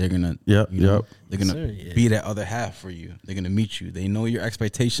 That they're gonna, they're gonna be that other half for you. They're gonna meet you. They know your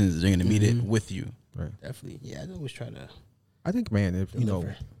expectations. They're gonna meet it with you. Right. Definitely, yeah. I always try to. I think, man, if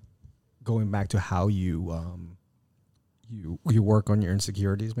going back to how you work on your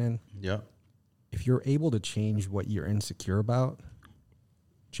insecurities, man. Yeah. If you're able to change what you're insecure about,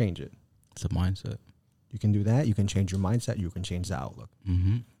 change it. It's a mindset. You can do that. You can change your mindset. You can change the outlook.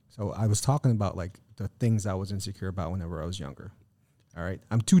 Mm-hmm. So I was talking about like the things I was insecure about whenever I was younger. All right.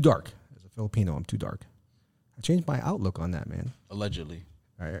 I'm too dark. As a Filipino, I'm too dark. I changed my outlook on that, man. Allegedly.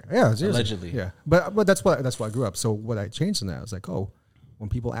 All right. Yeah. Seriously. Allegedly. Yeah. But that's why I grew up. So what I changed in that, I was like, oh, when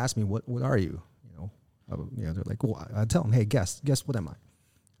people ask me, what are you? They're like, well, I tell them, hey, guess what am I?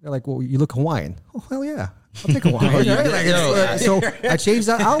 They're like, well, you look Hawaiian. Oh, hell yeah. I'll take Hawaiian. Right? So I changed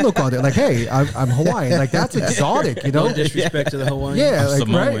that outlook on it. Like, hey, I'm Hawaiian. Like, that's exotic, you know? No disrespect to the Hawaiian. Yeah, like,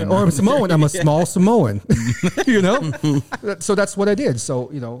 Samoan. right? Or I'm Samoan. I'm a small Samoan, you know? So that's what I did.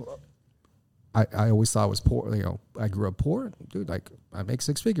 So, I always thought I was poor. I grew up poor. Dude, like, I make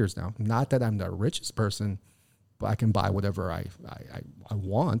 6 figures now. Not that I'm the richest person, but I can buy whatever I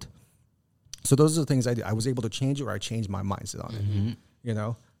want. So those are the things I did. I was able to change it, or I changed my mindset on it.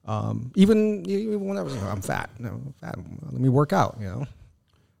 Even when I was, I'm fat. I'm fat. Let me work out.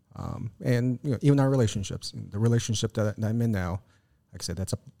 And even our relationships, the relationship that I'm in now, like I said,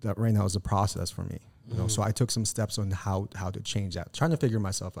 that right now is a process for me. So I took some steps on how to change that, trying to figure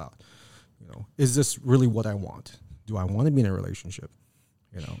myself out. Is this really what I want? Do I want to be in a relationship?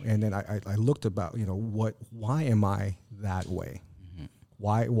 And then I looked about, why am I that way?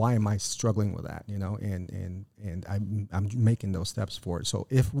 Why am I struggling with that? And I'm making those steps for it. So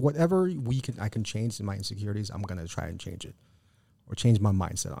if whatever I can change in my insecurities, I'm gonna try and change it, or change my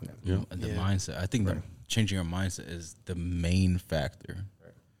mindset on it. Yeah, and the mindset. I think that changing your mindset is the main factor.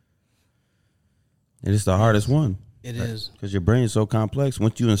 Right. And it's the hardest one. It is because your brain is so complex.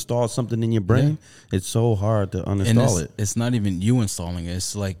 Once you install something in your brain, it's so hard to uninstall it. It's not even you installing it.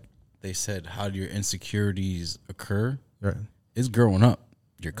 It's like they said, how do your insecurities occur? Right. It's growing up.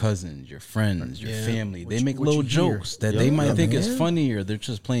 Your cousins, your friends, your family, they make little jokes that they might think is funny, or they're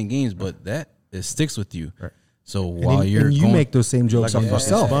just playing games, but it sticks with you. Right. So while you make those same jokes on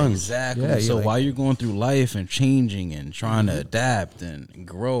yourself. Exactly. Yeah, so while you're going through life and changing and trying to adapt and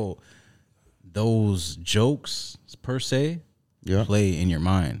grow, those jokes per se play in your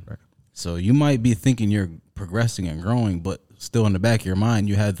mind. Right. So you might be thinking you're progressing and growing, but still in the back of your mind,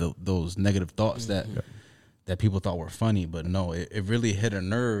 you have those negative thoughts that people thought were funny, but no, it really hit a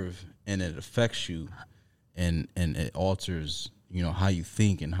nerve and it affects you, and it alters, you know, how you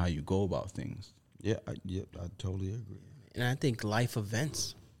think and how you go about things. Yeah, I totally agree. And I think life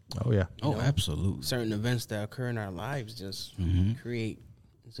events, Oh yeah. Oh, absolutely. certain events that occur in our lives just create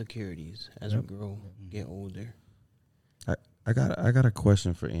insecurities as we grow, get older. I got a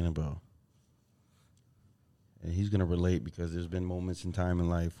question for Annabelle. And he's gonna relate because there's been moments in time in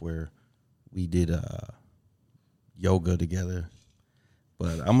life where we did yoga together.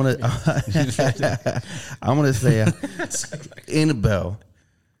 But I'm gonna say, Annabelle,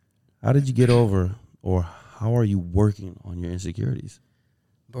 how did you get over, or how are you working on your insecurities?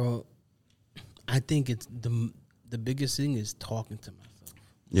 Bro, I think it's the biggest thing is talking to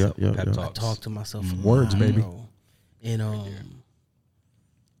myself. Yeah. Pep I talks. talk to myself a Words, lot, baby. bro. And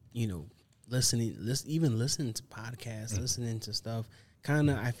you know, listening to podcasts, listening to stuff. Kind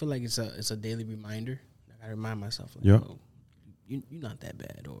of, I feel like it's a daily reminder. I gotta remind myself, like, Yep. oh, you're not that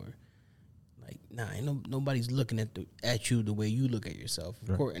bad, or like, nah, ain't nobody's looking at you the way you look at yourself.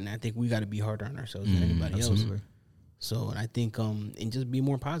 Of course, and I think we got to be harder on ourselves than anybody else. So, and I think and just be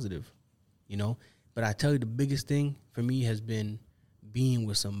more positive, you know. But I tell you, the biggest thing for me has been being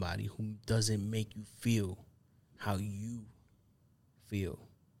with somebody who doesn't make you feel how you feel.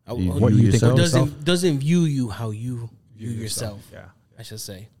 What you think of yourself? Doesn't view you how you view yourself. Yeah. I should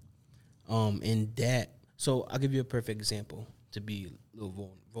say. And that. So I'll give you a perfect example to be a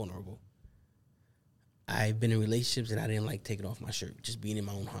little vulnerable. I've been in relationships and I didn't like taking off my shirt, just being in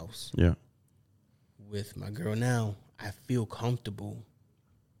my own house. Yeah. With my girl now, I feel comfortable,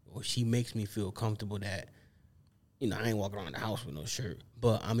 or she makes me feel comfortable that, you know, I ain't walking around the house with no shirt,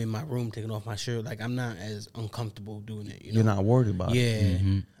 but I'm in my room taking off my shirt. Like, I'm not as uncomfortable doing it. You know? You're not worried about it.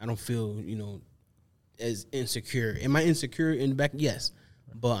 Yeah, I don't feel, you know, as insecure. Am I insecure in the back? Yes,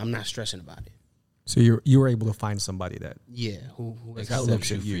 but I'm not stressing about it. So you were able to find somebody that Yeah, who Accepts looks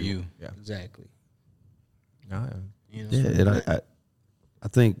you at for you. you. Yeah. exactly. Yeah. You know, Yeah, so and I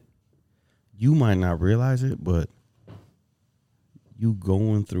think you might not realize it, but you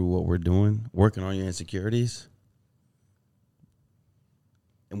going through what we're doing, working on your insecurities.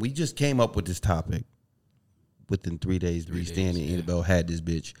 And we just came up with this topic within 3 days. Stan and Annabelle had this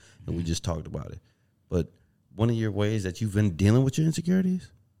bitch, and we just talked about it. But one of your ways that you've been dealing with your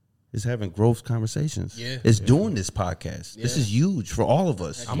insecurities is having growth conversations. Yeah. It's doing this podcast. This Yeah. is huge for all of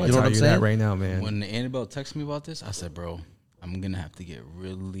us. I'm You gonna know tell what I'm you saying? that right now, man. When Annabelle texted me about this, I said, bro, I'm going to have to get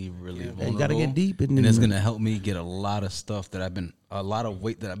really, really vulnerable. You gotta get deep in and it's there. going to help me get a lot of stuff that a lot of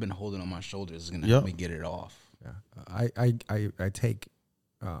weight that I've been holding on my shoulders is going to help me get it off. Yeah. I take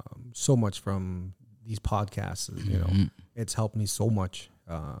so much from these podcasts. You know, it's helped me so much.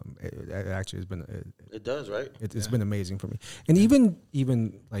 It actually has been. It does, right? It's been amazing for me, and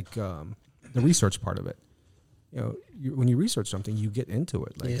even like the research part of it. You know, when you research something, you get into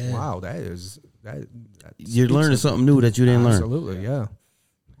it. Like, wow, that You're speaks learning of- something new that you didn't learn. Absolutely, yeah.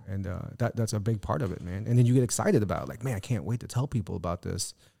 And that's a big part of it, man. And then you get excited about it. Like, man, I can't wait to tell people about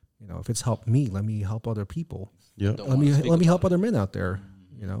this. You know, if it's helped me, let me help other people. Yeah. Let me help other men out there.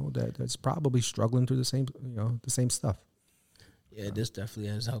 You know, that's probably struggling through the same stuff. Yeah, this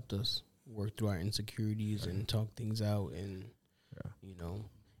definitely has helped us work through our insecurities and talk things out, and you know,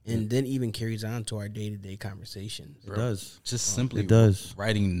 and then even carries on to our day-to-day conversations. It does. Just simply It does.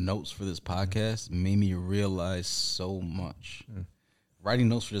 writing notes for this podcast made me realize so much. Writing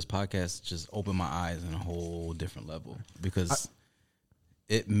notes for this podcast just opened my eyes in a whole different level because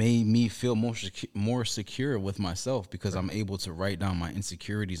it made me feel more secure with myself because I'm able to write down my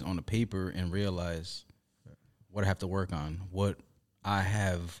insecurities on the paper and realize what I have to work on, what I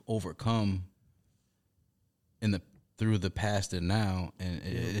have overcome through the past and now, and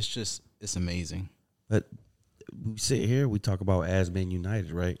it's amazing. But we sit here, we talk about as men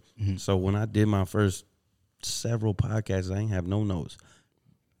united, right? So when I did my first several podcasts, I ain't have no notes.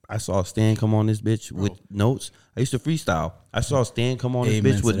 I saw Stan come on this bitch with notes. I used to freestyle. I saw Stan come on this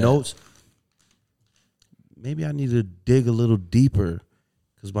Amen bitch to with that. notes. Maybe I need to dig a little deeper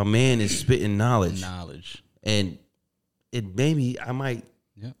because my man is spitting knowledge. And it maybe I might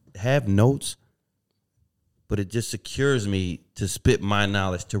have notes, but it just secures me to spit my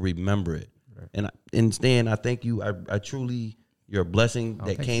knowledge, to remember it. Right. And Stan, I thank you. I truly, you're a blessing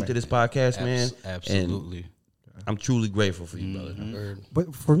that came to this podcast, man. Absolutely. And I'm truly grateful for you, brother.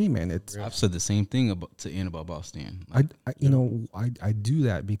 But for me, man, I've said the same thing to Ian about Stan. Like, I do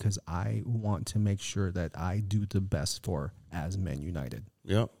that because I want to make sure that I do the best for As Men United.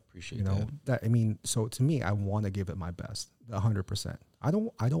 Yep. Appreciate that. I mean, so to me, I want to give it my best, 100%. I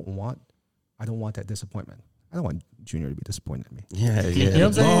don't want that disappointment. I don't want Junior to be disappointed in me. Yeah, yeah. You know what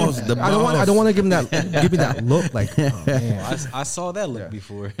I'm saying? Boss, the I don't want to give me that look like, oh, man. I saw that look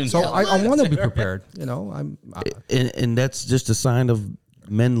before. So I want to be prepared. You know, and that's just a sign of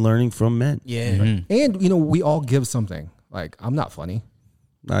men learning from men. Yeah. and you know, we all give something. Like, I'm not funny.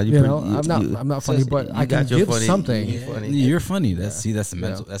 Nah, I'm not funny, but I can give something. You're funny. That's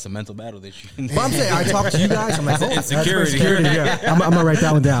a mental battle that you. But I'm saying, I talk to you guys. I'm like, oh, insecurity. Yeah. I'm gonna write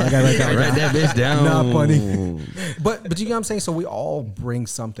that one down. I gotta write that one down. Write that bitch down. Not funny. But you know what I'm saying? So we all bring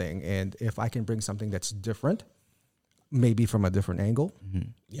something, and if I can bring something that's different, maybe from a different angle,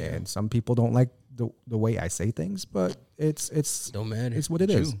 and some people don't like the way I say things, but it's Don't matter. It's what it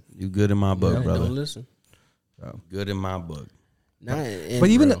is. You good in my book, brother. Don't listen. Good in my book. Nah, But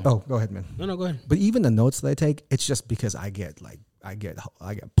even go ahead, man. No, go ahead. But even the notes that I take, it's just because I get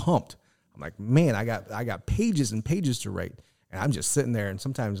pumped. I'm like, man, I got pages and pages to write, and I'm just sitting there. And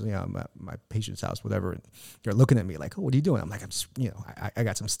sometimes, you know, I'm at my patient's house, whatever, and they're looking at me like, oh, what are you doing? I'm like, I'm just, you know, I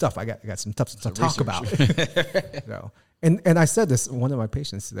got some stuff. I got some stuff to talk about. You know? And I said this. One of my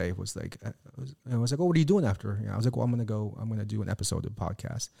patients today was like, I was like, oh, what are you doing after? You know, I was like, well, I'm gonna do an episode of the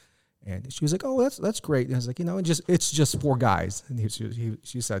podcast. And she was like, "Oh, that's great." And I was like, "You know, it's just 4 guys." And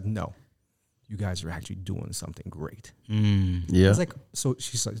she said, "No, you guys are actually doing something great." Yeah. I was like, so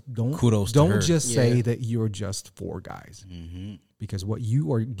she said, "Don't Kudos to her. just say that you're just 4 guys, because what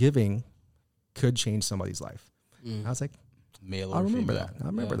you are giving could change somebody's life." I was like, Male "I or remember female. that. I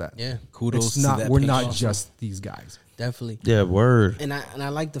remember that. Yeah, Kudos It's to not. that We're patient not also. just these guys." definitely. Yeah, word. And I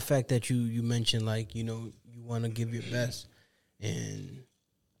like the fact that you mentioned, like, you know, you want to give your best, and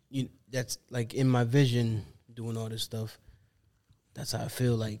that's like in my vision doing all this stuff. That's how I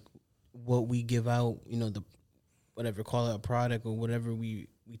feel like what we give out, you know, the whatever, call it a product or whatever we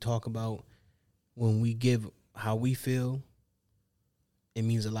talk about, when we give how we feel, it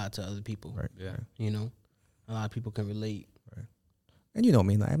means a lot to other people. Right. Yeah. You know, a lot of people can relate. And you know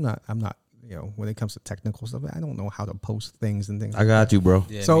me, like, I'm not. You know, when it comes to technical stuff, I don't know how to post things and things. I got you, bro.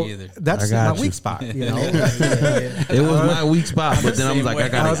 Yeah, So me either. that's I got my you. weak spot. You know. It was my weak spot, but then I was like, I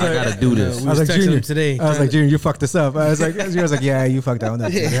gotta do this. I was like, texting Junior, him today. I was like, Junior, you fucked this up. I was like, yeah, you fucked that one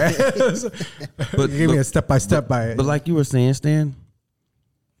up. But You gave me a step by step by. But like you were saying, Stan,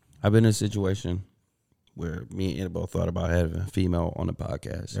 I've been in a situation where me and Annabelle thought about having a female on the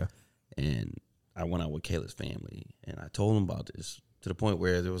podcast. Yeah. And I went out with Kayla's family, and I told them about this to the point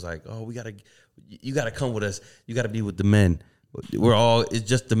where it was like, oh, you gotta come with us. You gotta be with the men. It's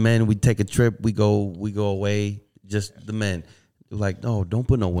just the men. We take a trip. We go away. Just the men. It was like, no, don't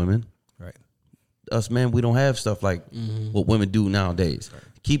put no women. Right. Us men, we don't have stuff like what women do nowadays. Right.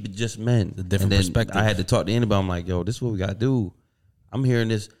 Keep it just men. A different perspective. I had to talk to anybody. I'm like, yo, this is what we gotta do. I'm hearing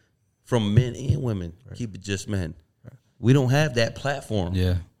this from men and women. Right. Keep it just men. Right. We don't have that platform.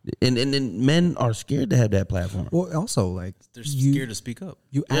 Yeah. And then men are scared to have that platform. Well, also, like, They're scared to speak up.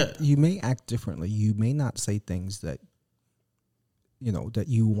 You may act differently. You may not say things that, you know, that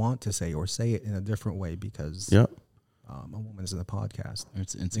you want to say, or say it in a different way because a woman's in the podcast.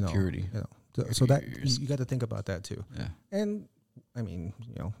 It's insecurity. You know, so that you got to think about that too. Yeah. And I mean,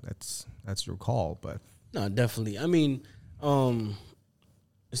 you know, that's your call, but No, definitely. I mean,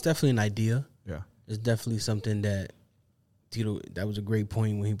 it's definitely an idea. yeah, It's definitely something that, Tito, that was a great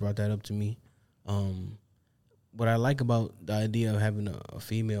point when he brought that up to me. What I like about the idea of having a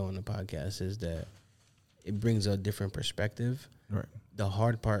female on the podcast is that it brings a different perspective. right, The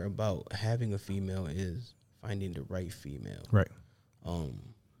hard part about having a female is finding the right female. right,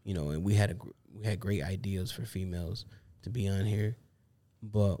 You know, and we had great ideas for females to be on here,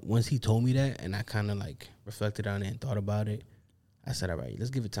 but once he told me that, and I kind of like reflected on it and thought about it, I said, all right,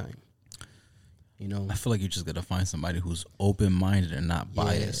 let's give it time. You know, I feel like you just gotta find somebody who's open minded and not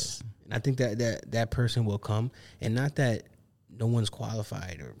biased. And I think that person will come, and not that no one's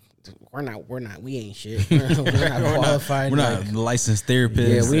qualified, or we ain't shit. We're not qualified. We're not licensed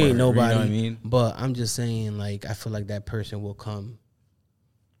therapists. Yeah, we ain't nobody. You know what I mean? But I'm just saying, like, I feel like that person will come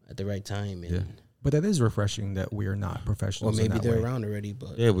at the right time, and but it is refreshing that we are not or professionals. maybe in that they're way. around already.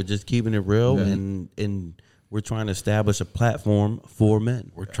 But Yeah, we're just keeping it real, and we're trying to establish a platform for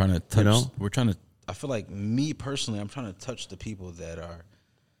men. We're trying to touch. You know? We're trying to. I feel like me personally, I'm trying to touch the people that are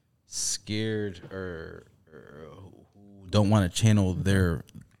scared or who don't want to channel their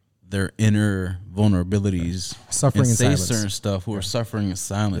inner vulnerabilities, Suffering and in say silence. certain stuff. Who are suffering in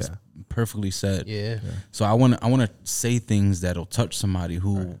silence. Yeah. Perfectly said. yeah. So I want to say things that'll touch somebody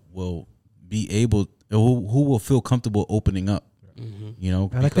who will be able, who will feel comfortable opening up. You know,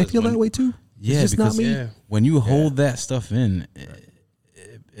 And like, I feel that way too. Yeah, it's just because not me. Yeah. when you hold that stuff in,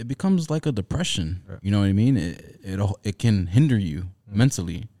 it becomes like a depression. You know what I mean? It can hinder you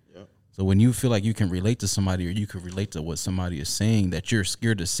mentally. So So when you feel like you can relate to somebody, or you can relate to what somebody is saying that you're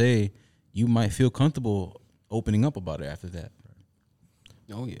scared to say, you might feel comfortable opening up about it after that.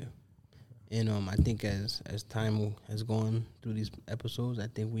 Oh yeah. And I think as time has gone through these episodes, I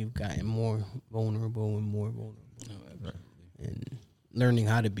think we've gotten more vulnerable and more vulnerable. Absolutely. And learning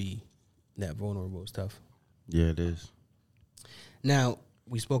how to be that vulnerable is tough. Yeah, it is. Now,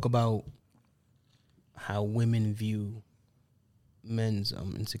 we spoke about how women view men's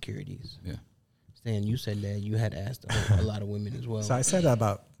insecurities. Yeah. Stan, you said that you had asked a lot of women as well. So I said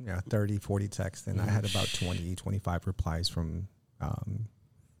about 30, 40 texts, and I had about 20, 25 replies from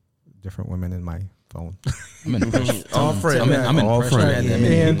different women in my phone. I'm impressed. All friends. I'm All impressed. friends. You had that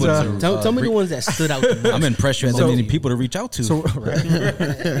many And, people to, Tell me the ones that stood out the most. I'm impressed you had that many people to reach out to. So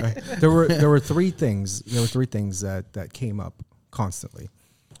right. there were three things. There were three things that came up constantly.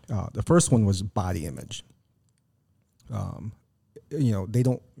 The first one was body image. They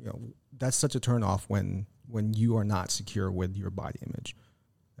don't. That's such a turnoff when you are not secure with your body image,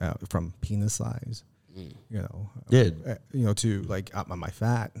 from penis size, to like my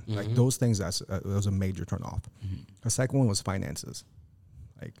fat, like those things. That was a major turnoff. The second one was finances.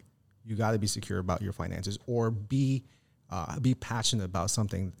 Like you got to be secure about your finances, or be passionate about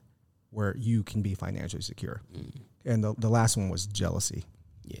something where you can be financially secure. And the last one was jealousy.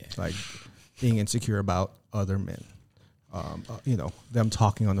 Yeah. Like being insecure about other men. Them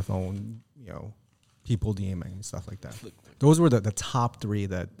talking on the phone, people DMing and stuff like that. Those were the top three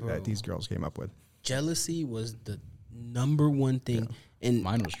that these girls came up with. Jealousy was the number one thing. Yeah. And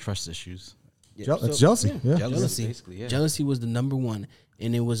mine was trust issues. Yeah, it's jealousy. Yeah. Jealousy. Basically, yeah. Jealousy was the number one.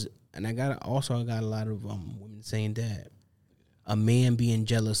 And it was, and I got a lot of women saying that a man being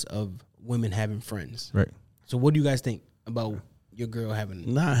jealous of women having friends. Right. So what do you guys think about your girl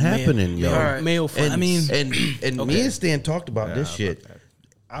having Not happening, yo. male friends? And me and Stan talked about this shit.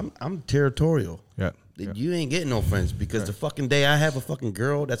 I'm territorial. Yeah. You ain't getting no friends because the fucking day I have a fucking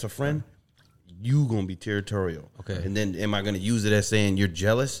girl that's a friend, you gonna be territorial. Okay. And then am I gonna use it as saying you're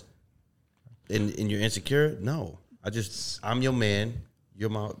jealous and you're insecure? No. I'm your man. You're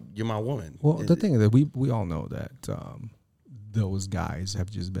my woman. Well, the thing is that we all know that those guys have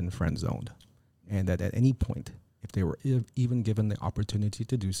just been friend zoned, and that at any point, if they were even given the opportunity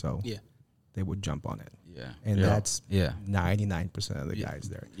to do so, they would jump on it. Yeah. And that's 99% of the guys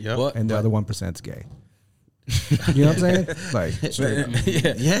there. Yeah. And the other 1%'s gay. You know what I'm saying? Like, straight up.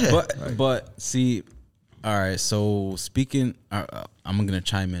 Yeah. But see, all right. So speaking, I'm gonna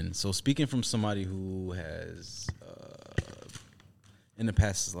chime in. So speaking from somebody who has, in the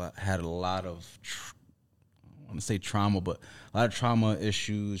past, had a lot of, I want to say trauma, but a lot of trauma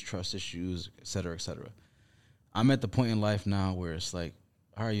issues, trust issues, et cetera, et cetera. I'm at the point in life now where it's like,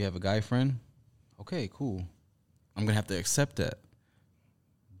 all right, you have a guy friend? Okay, cool. I'm going to have to accept that.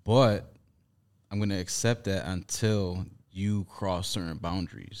 But I'm going to accept that until you cross certain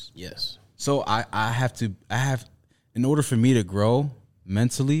boundaries. Yes. So I have, in order for me to grow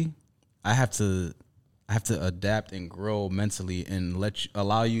mentally, I have to adapt and grow mentally and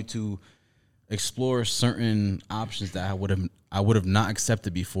allow you to explore certain options that I would have not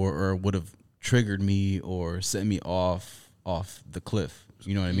accepted before, or would have triggered me or set me off the cliff.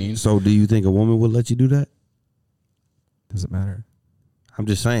 You know what I mean? So do you think a woman would let you do that? Does it matter? I'm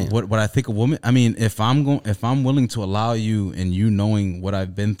just saying. What I think a woman, I mean, if I'm willing to allow you, and you knowing what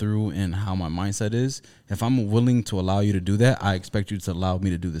I've been through and how my mindset is, if I'm willing to allow you to do that, I expect you to allow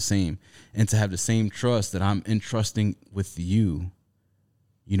me to do the same, and to have the same trust that I'm entrusting with you.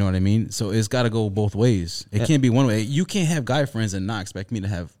 You know what I mean? So it's got to go both ways. It can't be one way. You can't have guy friends and not expect me to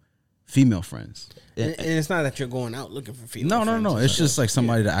have female friends. And it's not that you're going out looking for female friends. No. It's just like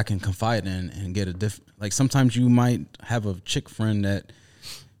somebody that I can confide in and get a different. Like sometimes you might have a chick friend that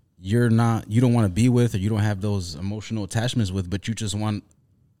you don't want to be with, or you don't have those emotional attachments with, but you just want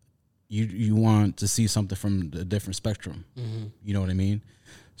you want to see something from a different spectrum. Mm-hmm. You know what I mean?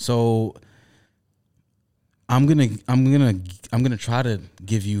 So I'm gonna try to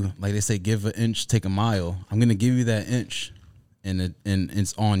give you, like they say, give an inch, take a mile. I'm gonna give you that inch, and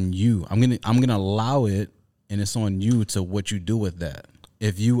it's on you. I'm gonna allow it, and it's on you to what you do with that.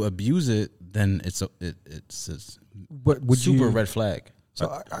 If you abuse it, then it's a super red flag. So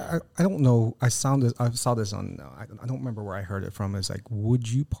I don't know. I saw this on. I don't remember where I heard it from. It's like,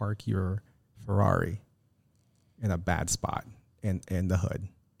 would you park your Ferrari in a bad spot in the hood?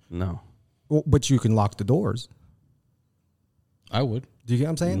 No. Well, but you can lock the doors. I would. Do you get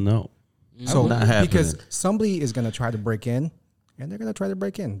what I'm saying? No. So not happening. because somebody is going to try to break in, and they're going to try to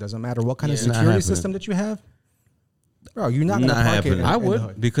break in. Doesn't matter what kind of It's not security happening. system that you have. Bro, you're not gonna Not park it. happening. I in the would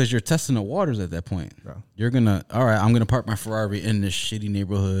hood. because you're testing the waters at that point. Bro. You're gonna, all right, I'm gonna park my Ferrari in this shitty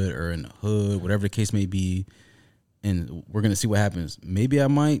neighborhood or in the hood, whatever the case may be, and we're gonna see what happens. Maybe I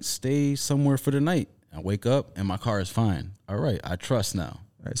might stay somewhere for the night. I wake up and my car is fine. All right, I trust now.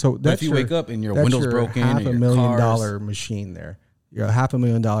 Right, so But that's if you wake up and your that's window's your broken half and a your million car's- dollar machine there. You're a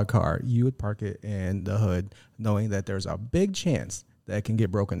 $500,000 car. You would park it in the hood, knowing that there's a big chance that it can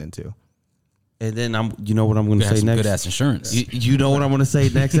get broken into. And then you know what I'm going You to have say some next? good ass insurance. You know what I'm going to say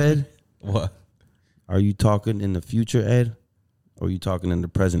next, Ed? What? Are you talking in the future, Ed? Or are you talking in the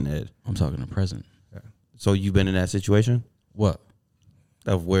present, Ed? I'm talking the present. So you've been in that situation What?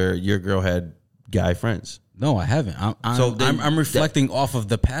 of where your girl had guy friends. No, I haven't. So then I'm reflecting off of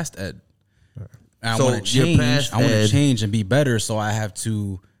the past Ed. And I So want to your change. past I want to Ed- change and be better. So I have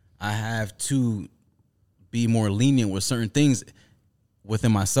to be more lenient with certain things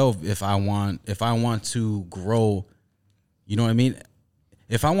within myself. If I want to grow, you know what I mean.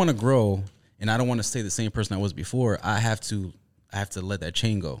 If I want to grow and I don't want to stay the same person I was before, I have to let that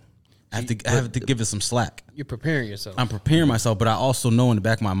chain go. I have to give it some slack. You're preparing yourself. I'm preparing myself, but I also know in the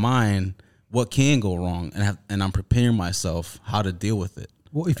back of my mind what can go wrong, and I'm preparing myself how to deal with it.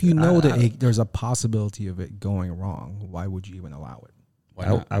 Well, if you know that there's a possibility of it going wrong, why would you even allow it? Why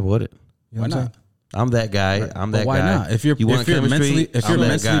not? I wouldn't. You know Why what I'm not? saying? I'm that guy. I'm But that why guy. not? If you're want chemistry, I'm that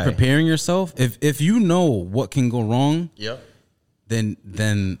mentally guy. preparing yourself, if you know what can go wrong, Yep.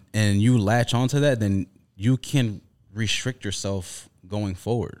 then and you latch onto that, then you can restrict yourself going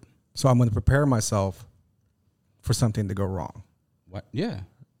forward. So I'm going to prepare myself for something to go wrong. What? Yeah.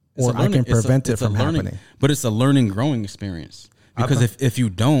 Or I can prevent it from learning, happening. But it's a learning, growing experience. Because if you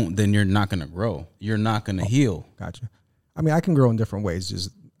don't, then you're not going to grow. You're not going to heal. Gotcha. I mean, I can grow in different ways.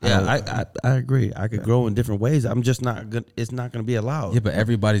 Just Yeah, I agree. I could grow in different ways. I'm just not good. It's not going to be allowed. Yeah, but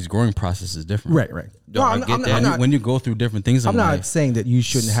everybody's growing process is different. right. No, I get that. I'm not, When you go through different things in I'm not life, saying that you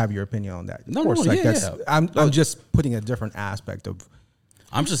shouldn't have your opinion on that. No, of course, no, like yeah, that's. yeah. I'm just putting a different aspect of.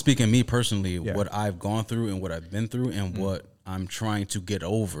 I'm just speaking me personally, Yeah. what I've gone through and what I've been through and what I'm trying to get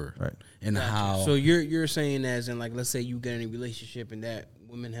over. Right. And how So you're saying as in, like, let's say you get in a relationship and that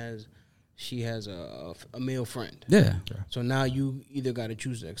woman has a male friend. yeah. So now you either got to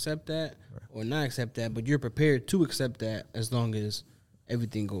choose to accept that or not accept that, but you're prepared to accept that as long as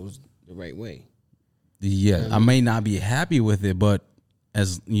everything goes the right way. Yeah. I may not be happy with it, but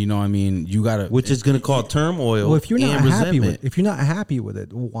as you know, I mean, you gotta Which is going to cause turmoil. Well, if you're not and happy resentment. with, if you're not happy with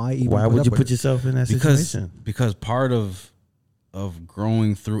it, why even? Why put would up you with put it? yourself in that because situation? part of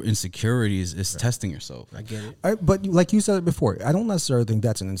growing through insecurities is testing yourself. I get it. But like you said before, I don't necessarily think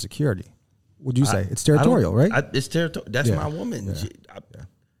that's an insecurity. Would you say it's territorial, right? It's territorial. That's Yeah. my woman.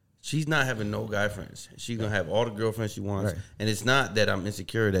 She's not having no guy friends. She's gonna have all the girlfriends she wants, Right. and it's not that I'm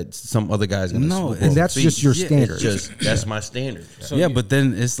insecure that some other guy's gonna. No, swoop and over that's feet. just your Yeah, standard. It's just that's my standard. So yeah, you- but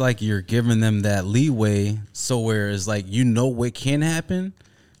then it's like you're giving them that leeway, so where it's like you know what can happen,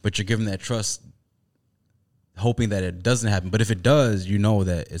 but you're giving that trust, hoping that it doesn't happen. But if it does, you know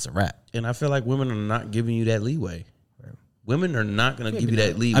that it's a wrap. And I feel like women are not giving you that leeway. Women are not gonna give you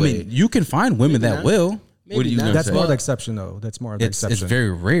that leeway. I mean, you can find women that not. will. Maybe What are you not. gonna That's say? more the exception, though. That's more the It's exception.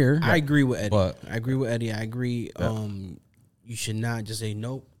 very rare. I agree with Eddie. But- I agree. You should not just say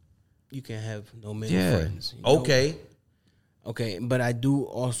nope. You can have no male Yeah. friends. You know? okay, But I do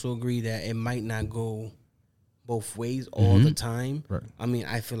also agree that it might not go both ways all the time. Right. I mean,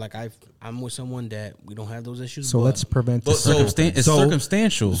 I feel like I'm with someone that we don't have those issues. so but let's prevent But this. so- It's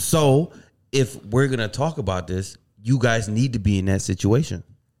circumstantial. So if we're gonna talk about this, you guys need to be in that situation.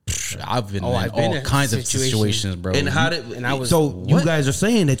 I've been I've in been all in kinds of situations. situations, bro. And how did? And I was- so What? you guys are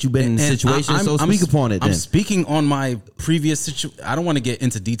saying that you've been in the And situation. So I'm speak upon it. I'm Then speaking on my previous situation. I don't want to get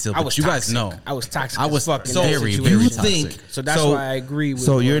into detail, I but was you toxic. guys know. I was toxic. I as was fuck in so that very, situation. you very think? toxic. So that's why I agree with.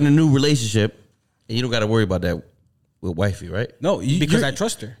 So you're in a new relationship, and you don't got to worry about that with wifey, right? No, because I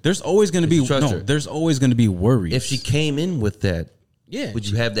trust her. There's always going to be You trust her. There's always going to be worries. If she came in with that, Yeah, would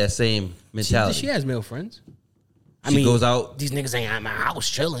you have that same she mentality? has male friends. She goes out. These niggas ain't at my house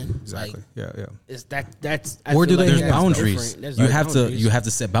chilling. Exactly. Like, Yeah. it's that's. I Where feel do they like there's hang out? boundaries. different. There's You like have boundaries.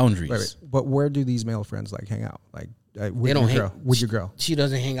 to set boundaries. Right. But where do these male friends like hang out? Like with They don't your hang girl? With your girl? She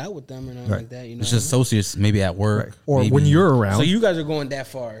doesn't hang out with them or nothing Right. like that. You know, It's just associates, maybe at work, Right. Or maybe. when you're around? so you guys are going that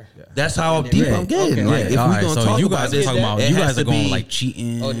far. That's how deep I'm getting. Okay. Like, if All we're right, gonna so talk you about guys are this, talking about it you has guys to are going be- like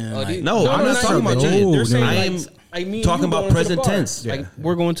cheating. like- No, I'm not talking about cheating. They're saying I like, am like me and talking you about going to the present bar. tense. Like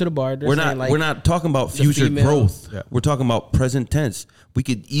we're going to the bar. They're We're saying, not. like, We're not talking about the future female- growth. Yeah. We're talking about present tense. We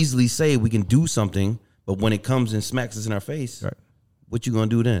could easily say we can do something, but when it comes and smacks us in our face, Right. what you gonna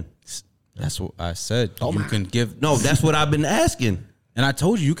do then? That's what I said. You can give No, that's what I've been asking. And I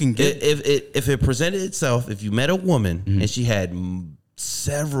told you can get if it presented itself, if you met a woman and she had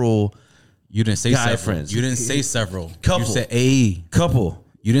several, you didn't say guy several. friends. You didn't say several. Couple. You said a couple.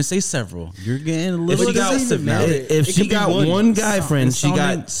 You didn't say several. You're getting a little If she got, excessive now. if she got one guy friend, she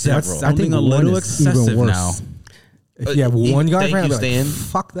got several. I think a one little is even excessive worse. now. If you have one guy thank friend, you, I'd be like, Stan.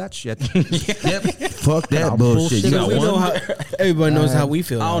 fuck that shit. Yep. Fuck that bullshit. You got We know one. how everybody knows how we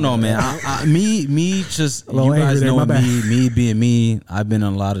feel. I don't know, man. Me, just A little you guys angry there, know my bad. me being me. I've been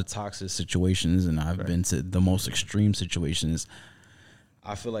in a lot of toxic situations, and I've been to the most extreme situations.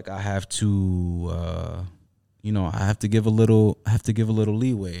 I feel like I have to, I have to give a little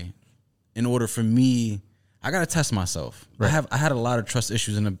leeway in order for me. I gotta test myself. I had a lot of trust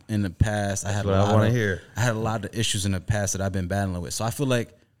issues in the past. I had what I wanna hear. I had a lot of issues in the past that I've been battling with. So I feel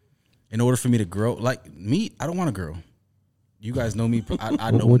like in order for me to grow, like me, I don't want a girl. You guys know me. I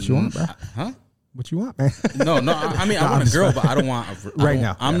know What you want, bro? Huh? What you want, man? No. I mean, I I'm want a just girl, fine. but I don't want Right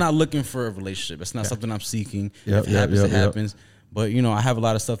now, I'm yeah. not looking for a relationship. It's not something I'm seeking. Yep, If it happens, yep, it yep. happens. But I have a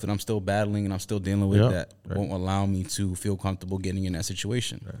lot of stuff that I'm still battling and I'm still dealing with Yep. that won't allow me to feel comfortable getting in that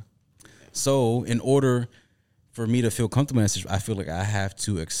situation. So, in order for me to feel comfortable in that situation, I feel like I have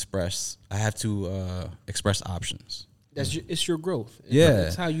to express options. It's your growth. Yeah,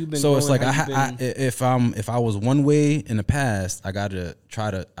 It's how you've been. So it's growing, like how you've been- if I was one way in the past, I gotta try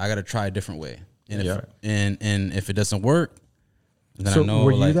a different way. And if it doesn't work, then So I know.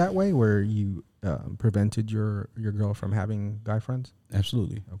 were you like, that way where you prevented your girl from having guy friends?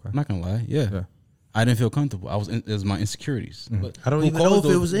 Absolutely. Okay. I'm not gonna lie. Yeah. I didn't feel comfortable. It was my insecurities. But I don't who even know caused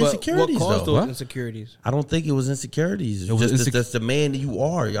if it was those- but insecurities, What caused though. those What? insecurities? I don't think it was insecurities. It was was that's the man that you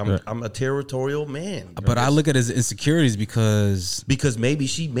are. I'm a territorial man. But I look at it as insecurities because maybe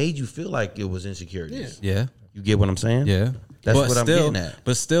she made you feel like it was insecurities. yeah. You get what I'm saying? Yeah. That's But what I'm still, getting at.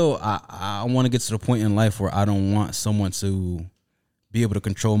 But still, I want to get to the point in life where I don't want someone to be able to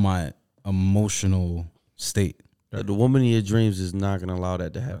control my emotional state. The woman in your dreams is not going to allow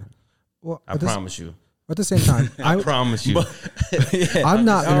that to happen. Well, I promise you. At the same time, I promise you. I'm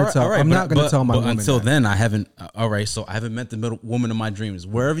not going to tell. I'm not going to tell my but woman until that. then, I haven't. All right, so I haven't met the woman of my dreams.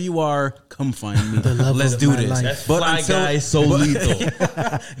 Wherever you are, come find me. Let's of do my this. life. That fly guy is so lethal.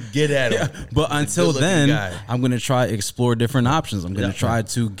 Get at him. But until good-looking then, guy. I'm gonna try to explore different options. I'm gonna try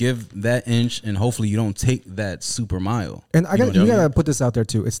to give that inch, and hopefully, you don't take that super mile. And I got know you what I got to put this out there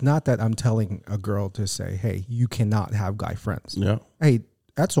too. It's not that I'm telling a girl to say, "Hey, you cannot have guy friends." Yeah. Hey,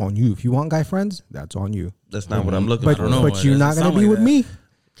 that's on you. If you want guy friends, that's on you. That's not what I'm looking But for. know. but you're It not doesn't going to sound be like with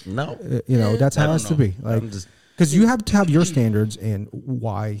that. me. No. That's how it I has don't to know. be. Like, I'm just- because you have to have your standards and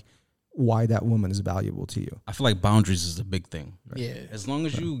why that woman is valuable to you. I feel like boundaries is a big thing. Yeah. As long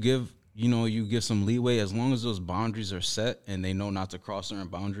as you give, you give some leeway. As long as those boundaries are set and they know not to cross certain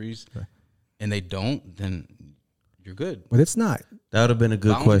boundaries, and they don't, then you're good. But it's not. That would have been a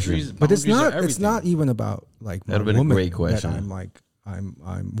good question. But it's boundaries are not. It's everything. not even about like my That'd have been a woman great question. that I'm like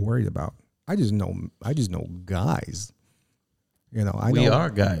I'm worried about. I just know guys. I We know, are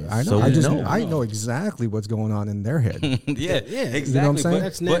guys, I know. so we know. I know exactly what's going on in their head. Yeah, exactly. You know what I'm saying? But,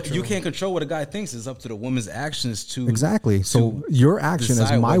 That's but you natural. can't control what a guy thinks. It's up to the woman's actions to Exactly. So your action as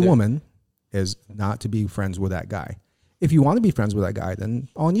decide my whether- woman is not to be friends with that guy. If you want to be friends with that guy, then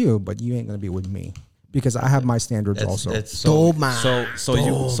on you. But you ain't gonna be with me because I have my standards also. Stole mine.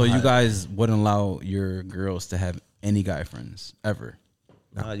 So you guys wouldn't allow your girls to have any guy friends ever.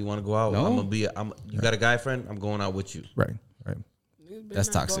 You want to go out? No? I'm gonna be. You got a guy friend? I'm going out with you. Right. That's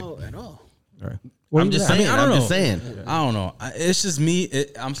toxic. At all. Right. I'm just saying. I don't I'm know. just saying. I don't know. It's just me.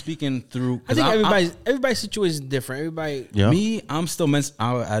 I'm speaking through. I think everybody's situation is different. Everybody. Yeah. Me,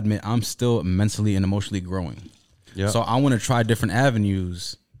 I'll admit, I'm still mentally and emotionally growing. Yeah. So I want to try different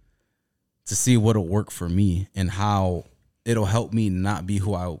avenues to see what'll work for me and how it'll help me not be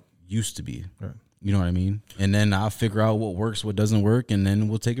who I used to be. Right. You know what I mean? And then I'll figure out what works, what doesn't work, and then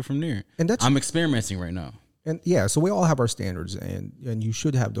we'll take it from there. And that's- I'm experimenting right now. And yeah, so we all have our standards, and you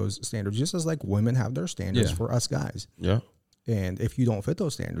should have those standards, just as like women have their standards Yeah. for us guys. Yeah. And if you don't fit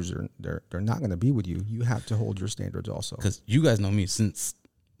those standards, they're not going to be with you. You have to hold your standards also. Because you guys know me since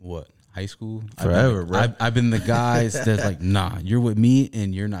what? High school? Forever, bro. I've been the guys that's like, nah, you're with me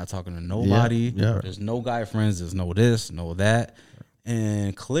and you're not talking to nobody. Yeah. There's no guy friends. There's no this, no that.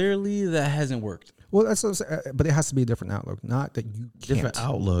 And clearly that hasn't worked. Well, but it has to be a different outlook. Not that you can't. Different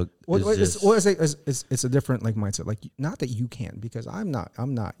outlook. Well, is just- it's a different like mindset. Like not that you can, because I'm not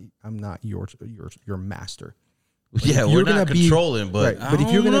your master. yeah, If we're you're not gonna be- controlling, but Right. But if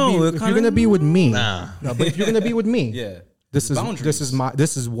I you're don't gonna know. be It if you're gonna be with me, Nah. no, but if you're gonna be with me, Yeah. this It's is boundaries.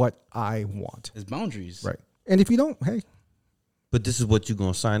 this is what I want. It's boundaries. Right. And if you don't, hey, But this is what you're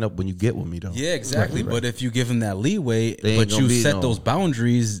gonna sign up when you get with me, though. Yeah, exactly. But if you give them that leeway, They ain't but gonna you be set no- those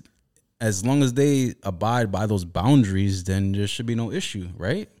boundaries, as long as they abide by those boundaries, then there should be no issue,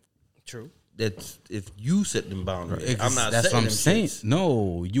 right? True. That's if you set them boundaries. I'm not. That's setting what I'm them saying. shits.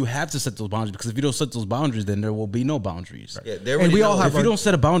 No, you have to set those boundaries, because if you don't set those boundaries, then there will be no boundaries. Yeah, they And already we all know. have If you don't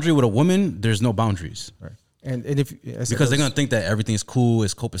set a boundary with a woman, there's no boundaries. Right. And if Because they're gonna think that everything's cool,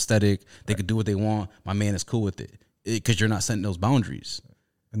 it's copacetic, they can do what they want. My man is cool with it, because you're not setting those boundaries.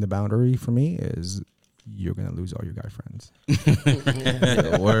 and the boundary for me is you're gonna lose all your guy friends.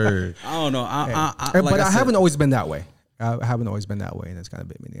 Word. I don't know. But I haven't always been that way. I haven't always been that way, and it's kind of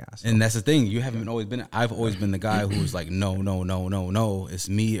bit me in the ass. And that's the thing. You haven't always been. I've always been the guy who was like, no. It's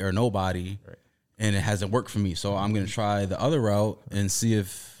me or nobody, and it hasn't worked for me. So I'm gonna try the other route and see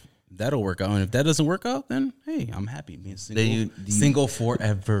if that'll work out. And if that doesn't work out, then hey, I'm happy being single. Then you- single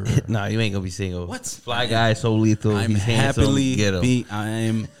forever. Nah, you ain't gonna be single. What? Fly guy so lethal. I'm He's handsome. happily. Get him. I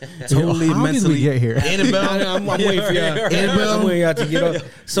am totally How did mentally. we get here? Annabelle, I'm waiting for y'all. I'm waiting y'all to get up.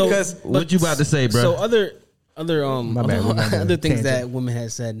 So, what you about to say, bro? So other My bad, my bad. other things Tangent. that women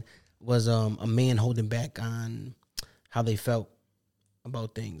had said was a man holding back on how they felt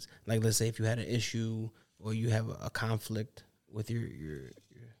about things. Like, let's say if you had an issue or you have a conflict with your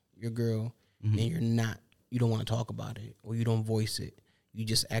girl, and you don't want to talk about it, or you don't voice it, you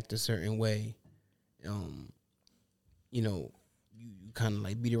just act a certain way. You kind of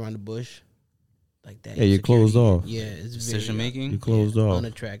like beat around the bush, like that. Yeah, you're closed insecurity. off. Yeah, it's Decision very, making. you closed off.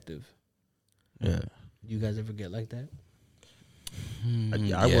 unattractive. Yeah, You guys ever get like that?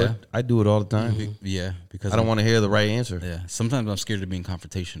 I would. I do it all the time. Yeah, because I don't want to hear the right answer. Yeah, sometimes I'm scared of being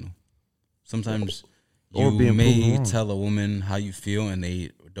confrontational. Sometimes Or you being proven may wrong. tell a woman how you feel and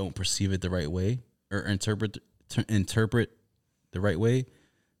they don't perceive it the right way or interpret the right way,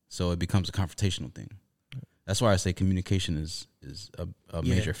 so it becomes a confrontational thing. That's why I say communication is a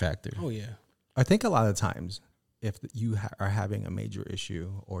major factor. Oh yeah. I think a lot of times, if you are having a major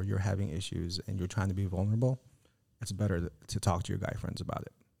issue or you're having issues and you're trying to be vulnerable, it's better to talk to your guy friends about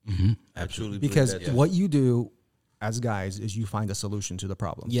it. Mm-hmm. Absolutely. Because believe that. what you do as guys is you find a solution to the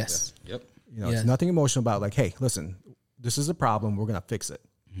problem. Yes. Yep. You know, Yes. it's nothing emotional about like, hey, listen, this is a problem. We're going to fix it.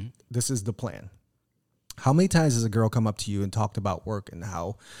 This is the plan. How many times has a girl come up to you and talked about work and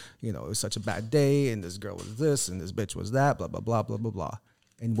how, it was such a bad day and this girl was this and this bitch was that, blah, blah, blah, blah, blah, blah.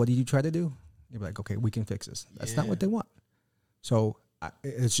 And what do you try to do? You're like, okay, we can fix this. That's not what they want. So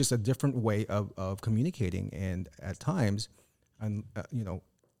it's just a different way of communicating. And at times,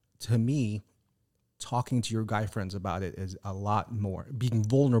 to me, talking to your guy friends about it is a lot more. Being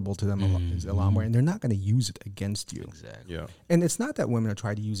vulnerable to them is a lot more. And they're not going to use it against you. Exactly. Yeah. And it's not that women are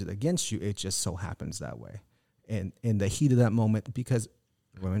trying to use it against you. It just so happens that way. And in the heat of that moment, because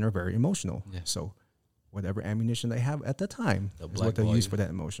women are very emotional. Yeah. So whatever ammunition they have at the time The is black what they use volume. for that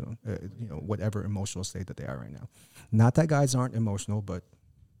emotional, whatever emotional state that they are right now. Not that guys aren't emotional, but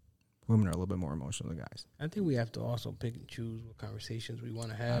women are a little bit more emotional than guys. I think we have to also pick and choose what conversations we want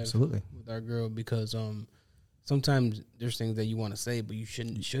to have Absolutely. with our girl, because sometimes there's things that you want to say but you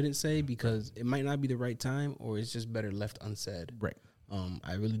shouldn't say because it might not be the right time, or it's just better left unsaid. Right.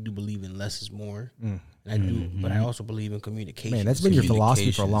 I really do believe in less is more. And I do, but I also believe in communication. Man, that's been your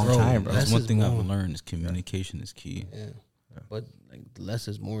philosophy for a long time, bro. That's Less one is thing I've more. learned is communication is key. Yeah. But like the less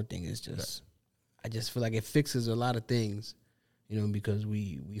is more thing is just, I just feel like it fixes a lot of things, because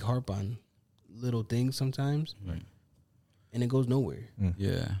we harp on little things sometimes, Right. and it goes nowhere.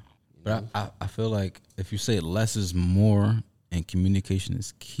 Yeah. But I feel like if you say less is more and communication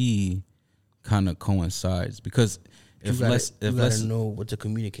is key, kind of coincides, because if you less gotta know what to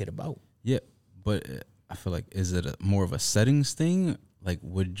communicate about. yeah, but I feel like, is it more of a settings thing? Like,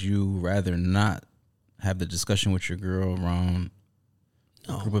 would you rather not have the discussion with your girl around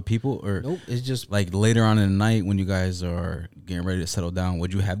a group of people, or Nope, it's just like later on in the night when you guys are getting ready to settle down,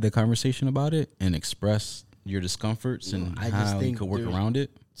 would you have that conversation about it and express your discomforts and I just how you think could work there's- around it?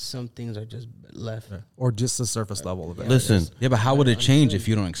 some things are just left. Or just the surface level of it. Listen, Yeah, but how would it change if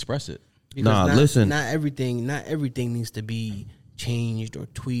you don't express it? Because Nah, listen. Not everything needs to be changed or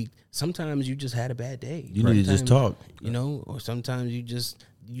tweaked. Sometimes you just had a bad day. You need to just Sometimes, talk. or sometimes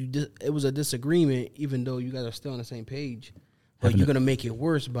it was a disagreement, even though you guys are still on the same page. But you're gonna make it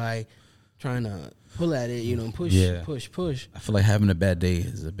worse by trying to pull at it, push. I feel like having a bad day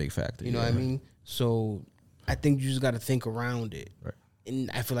is a big factor. You know what I mean? So I think you just got to think around it. Right.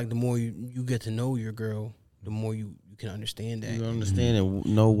 And I feel like the more you get to know your girl, the more you can understand that. You understand and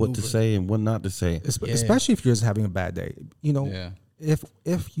know what to say and what not to say. Especially if you're just having a bad day. Yeah.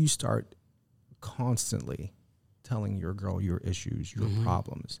 If you start constantly telling your girl your issues, your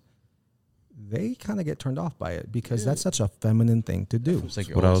problems, they kind of get turned off by it because that's such a feminine thing to do. It's like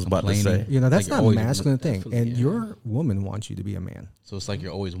you're what I always was about to say. complaining. You know, that's Like not you're a always- masculine thing. And Definitely, yeah. your woman wants you to be a man. So it's like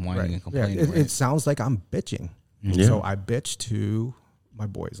you're always whining and Yeah, complaining. it, right? it sounds like I'm bitching. Yeah. So I bitch to my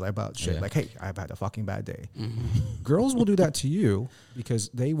boys like about shit. Yeah. Like, hey, I've had a fucking bad day. Girls will do that to you because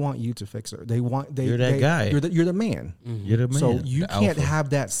they want you to fix her. You're that guy. You're the man. You're the man. So you The can't alpha. have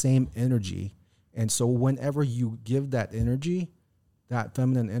that same energy. And so whenever you give that energy, that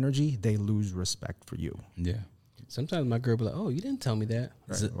feminine energy, they lose respect for you. Yeah. Sometimes my girl be like, "Oh, you didn't tell me that."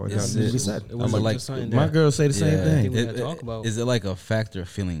 Is it, Or is that it- we said. It was I'm like like- something my that- girls say the same yeah. thing. we gotta talk about. Is it like a factor of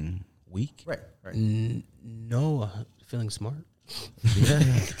feeling weak? Right. No, feeling smart.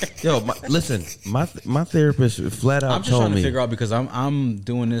 Yo, listen, my therapist flat out I'm just told trying to me. figure out because I'm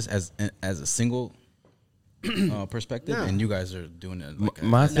doing this as a single perspective, No. and you guys are doing it like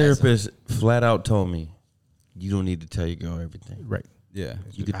My as a- therapist flat out told me, you don't need to tell your girl everything. Right. Yeah.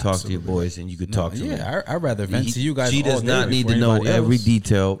 You could talk to your boys and you could talk to me. Yeah, I'd rather vent to you guys. She all does day not need before to know anybody every else.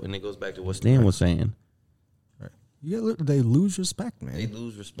 detail, and it goes back to what Stan was saying. They lose respect, man. They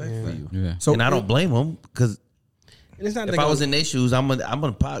lose respect for you, Yeah. So and I don't blame them because And it's not if like I was in their shoes, I'm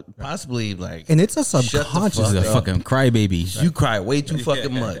gonna possibly like. and it's a Shut the subconscious. She's a fuck fucking crybaby. You cry way too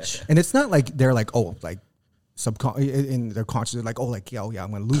fucking much. And it's not like they're like, oh, like in their conscious, they're like, oh, like, yeah, I'm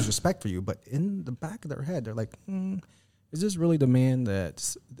going to lose respect for you. But in the back of their head, they're like, is this really the man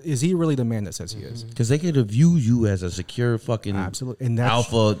is he really the man that says he is? Because they could have viewed you as a secure fucking Absolutely. And that's,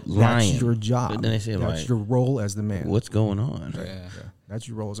 alpha lion. That's your job. But then they say, that's like, your role as the man. what's going on? Yeah. That's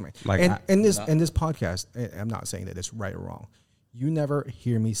your role as a man. Like, and I- in this podcast, I'm not saying that it's right or wrong. You never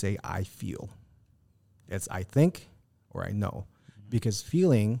hear me say I feel. It's I think or I know. Because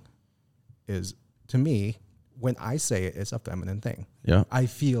feeling is, to me, when I say it, it's a feminine thing. Yeah. I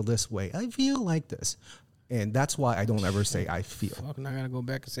feel this way. I feel like this. And that's why I don't ever say I feel. fucking, I gotta go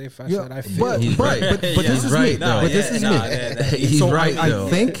back and say if I Yeah, said I feel. but He's right. but this He's is right, me. though. But this Yeah, is nah, me. he's So right, I though.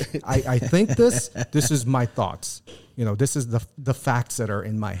 think this is my thoughts. You know, this is the facts that are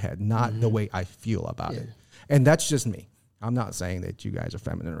in my head, not the way I feel about it. And that's just me. I'm not saying that you guys are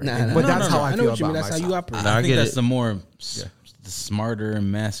feminine or anything, but that's how I know feel what you mean. about That's how you myself. operate. Nah, I I think get that's it. the more the smarter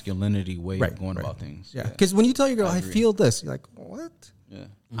masculinity way Right, of going right. about things. Yeah, because when you tell your girl, I feel this, you're like, what? Yeah.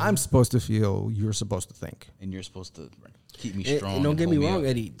 I'm supposed to feel. You're supposed to think. And you're supposed to keep me And- strong. and don't get me hold wrong, up.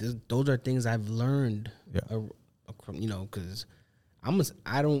 Eddie. Those are things I've learned. Yeah. You know, because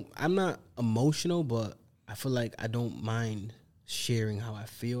I'm not emotional, but I feel like I don't mind sharing how I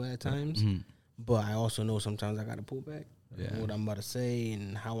feel at times. But I also know sometimes I gotta pull back on what I'm about to say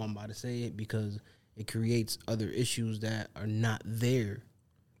and how I'm about to say it because it creates other issues that are not there.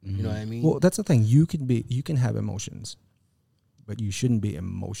 You know what I mean? Well, that's the thing. You can have emotions, but you shouldn't be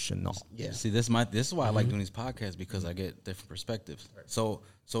emotional. yeah. See, this is why I like doing these podcasts because I get different perspectives. So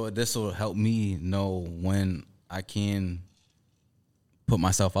this will help me know when I can put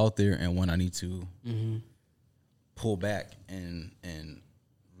myself out there and when I need to pull back and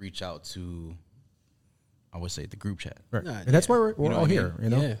reach out to, I would say, the group chat. Right. Nah, And that's why we're know all what I here. You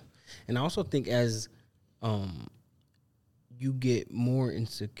know. Yeah. And I also think as you get more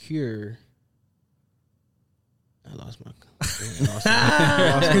insecure. I lost my.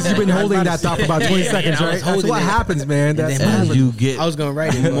 Because you've been holding that thought for about 20 seconds, I was right? That's holding what it. happens, man. And That's then what As happens. you get I was gonna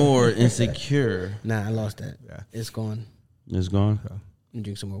write it. but- more insecure, Nah, I lost that. Yeah. It's gone. it's gone. And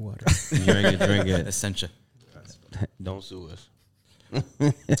drink some more water. Drink it. Essentia. Don't sue us.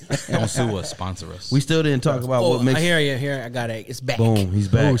 Don't sue us, sponsor us. We still didn't talk about what makes. Here I got it. It's back. Boom, he's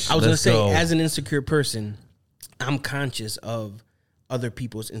back. Oh, I was gonna Let's say, go. as an insecure person, I'm conscious of other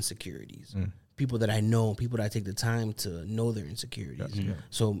people's insecurities. People that I know, people that I take the time to know their insecurities.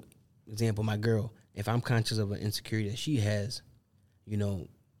 So, example, my girl, if I'm conscious of an insecurity that she has, you know,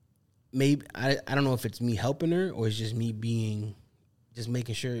 maybe I don't know if it's me helping her or it's just me just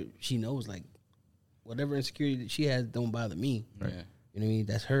making sure she knows, like, whatever insecurity that she has don't bother me. Right. You know what I mean?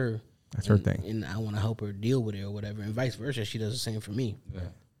 That's her. That's her thing. And I want to help her deal with it or whatever. And vice versa, she does the same for me. Yeah.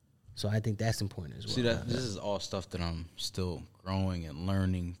 So I think that's important as well. See that this is all stuff that I'm still growing and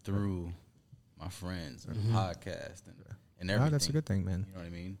learning through my friends and podcast and everything. Ah, that's a good thing, man. You know what I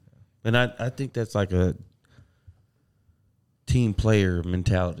mean? And I think that's like a team player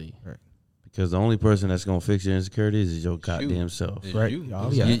mentality. Right. Because the only person that's gonna fix your insecurities is your goddamn self. It's Right. you.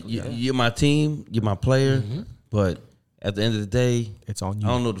 Oh, yeah. You're my team, you're my player, but at the end of the day, It's on I you.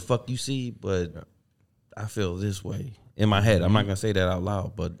 don't know what the fuck you see, but I feel this way. In my head, I'm not gonna say that out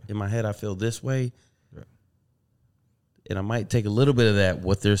loud, but in my head I feel this way. And I might take a little bit of that,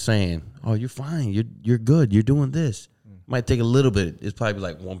 what they're saying. Oh, you're fine. You're good. You're doing this. Might take a little bit. It's probably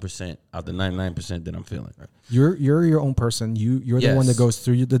like 1% out the 99% that I'm feeling. You're your own person. You're the one Yes. that goes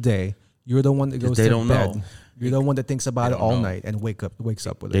through the day. You're the one that goes they to don't bed. know. You're the one that thinks about it don't all know. night and wakes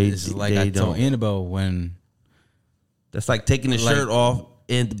up with They- it. It's like they I told don't. Annabelle when That's like taking the Like, shirt off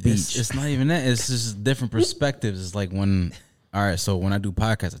in the beach. it's not even that. It's just different perspectives. It's like when, all right, so when I do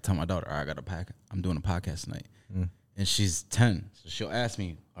podcasts, I tell my daughter, all right, I'm doing a podcast tonight. And she's 10. So she'll ask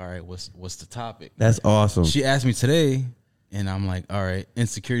me, all right, what's the topic? That's awesome. She asked me today, and I'm like, all right,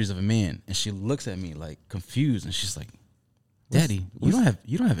 insecurities of a man. And she looks at me like confused, and she's like, Daddy, you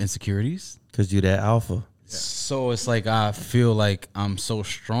don't have insecurities. Because you're that alpha. So it's like I feel like I'm so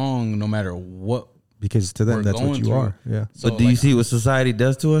strong no matter what. Because to them, We're that's what going you through. are. Yeah. So But do you like, see what society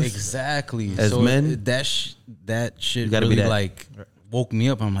does to us? exactly As so men? That shit gotta really be that. like woke me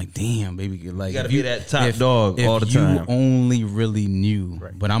up. I'm like, damn, baby, like You gotta if be that top dog all the time. If you only really knew,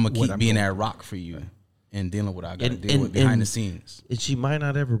 but I'm gonna What keep I'm being going that rock for you and dealing with what I gotta And- deal and- with behind and- the scenes. And she might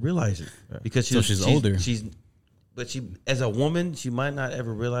not ever realize it. Because So she's older. But she, as a woman, she might not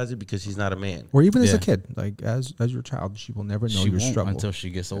ever realize it because she's not a man. Or even as a Yeah. kid, like as your child, she will never know She your won't struggle. until she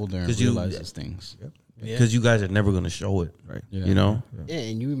gets older and 'Cause you- realizes things. Because you guys are never going to show it. Right. Yeah. You know? Yeah,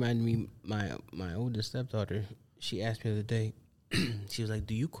 and you remind me, my oldest stepdaughter. She asked me the other day. She was like,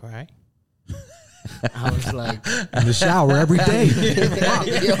 "Do you cry?" I was like, In the shower every day. I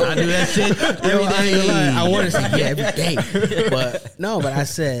do that shit every I ain't gonna lie, day. I want to say yeah every day, but no. But I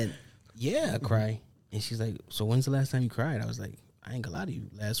said, yeah, I cry. And she's like, so when's the last time you cried? I was like, I ain't gonna lie to you.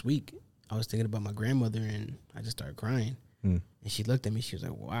 Last week, I was thinking about my grandmother, and I just started crying. And she looked at me. She was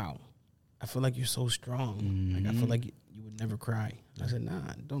like, wow, I feel like you're so strong. Like I feel like you would never cry. I said, nah,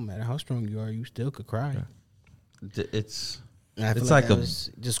 it don't matter how strong you are, you still could cry. It's And I feel It's like, like that a- was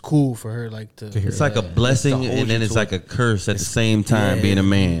just cool for her, like to hear it's like a blessing hold and then you it's to like a curse at the same time being a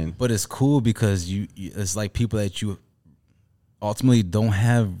man. But it's cool because it's like people that you ultimately don't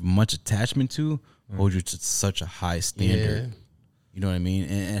have much attachment to hold you to such a high standard. Yeah. You know what I mean?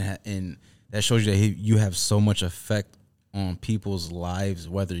 And that shows you that you have so much effect on people's lives,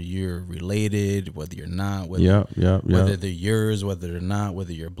 whether you're related, whether you're not, whether they're yours, whether they're not,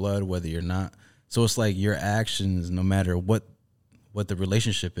 whether you're blood, whether you're not. So it's like your actions, no matter what the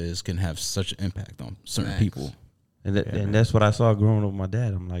relationship is, can have such an impact on certain people. And that's what I saw growing up with my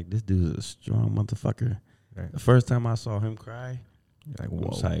dad. I'm like, this dude's a strong motherfucker. Right. The first time I saw him cry, You're like, I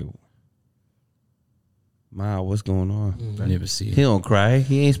was whoa. like, Ma, what's going on? I never see He it. don't cry.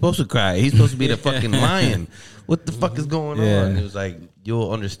 He ain't supposed to cry. He's supposed to be the fucking lion. What the fuck is going Yeah. on? It was like,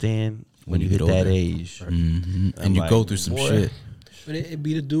 you'll understand when you hit get that older. age. Mhm. I'm And you like, go through some boy. shit. But it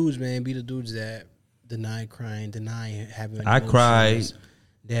be the dudes, man. Be the dudes that deny crying, deny having. I cry. emotions,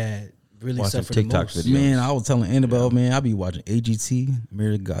 that really Watching suffer the TikTok most. videos. Man, I was telling Annabelle, man, I be watching AGT,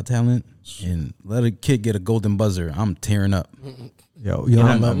 American Got Talent, and let a kid get a golden buzzer. I'm tearing up. Yo, And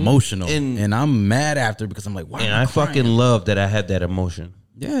I'm know, emotional. and- And I'm mad after because I'm like, why And am I crying? fucking love that I had that emotion.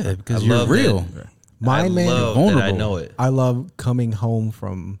 Yeah, because I you're love real. that. My I man, love that I vulnerable. know it. I love coming home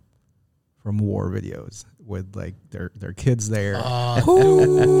from war videos with like their kids there.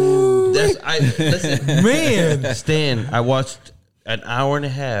 That's listen, Man, Stan, I watched an hour and a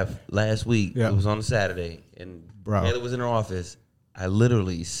half last week. Yeah. It was on a Saturday, and Bro. Taylor was in her office. I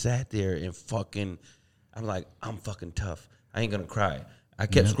literally sat there and I'm like, I'm fucking tough. I ain't gonna cry. I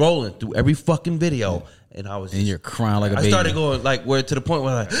kept scrolling through every fucking video, and I was And just, you're crying like a I baby. started going like where to the point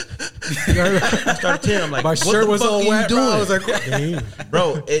where like I started tearing. I'm like, my what shirt the was fuck all are you wet. Bro. I was doing? like, damn.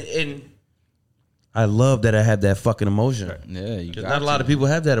 Bro, and I love that I have that fucking emotion. Yeah, you Because got not a lot to. of people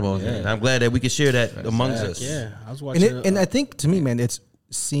have that emotion. And I'm glad that we can share that amongst us. Yeah, I was And watching. and I think to me, man, it's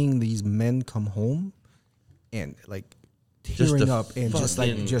seeing these men come home and like Just tearing the up and just like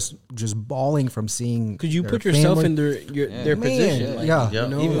fucking- just bawling from seeing. because you their put yourself family. in their Man, position. Like, yeah. Yeah. you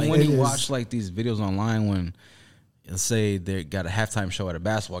know, Even like, when it you is- watch like these videos online when let's say they got a halftime show at a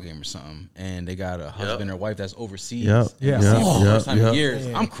basketball game or something, and they got a husband or wife that's overseas. Yep. and you Yeah. see it Yep. for the first time Yep. in years.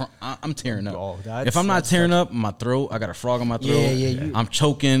 I'm tearing up. Oh, that's- if I'm not that's tearing up, my throat, I got a frog in my throat. Yeah, I'm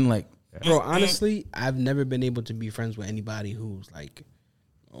choking. Like, bro, honestly, I've never been able to be friends with anybody who's like,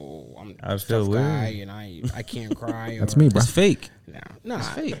 oh, I'm I a feel tough weird. guy and I can't cry. That's or, me, bro. it's fake. Nah, It's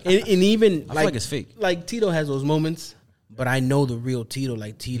fake. And even I feel like it's fake. Like Tito has those moments, but I know the real Tito.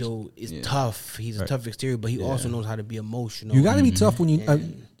 Like Tito is tough. He's a tough exterior, but he also knows how to be emotional. You got to be tough when you.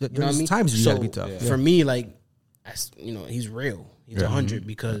 And, there's you know what I mean? times you So, got to be tough. For me, like, he's real. He's 100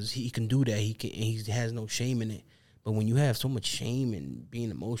 because he can do that. He can. And he has no shame in it. But when you have so much shame and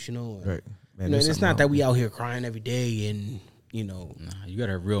being emotional, and, Right. Man, you know, there's and it's something not that wrong. we out here crying every day and Nah, you got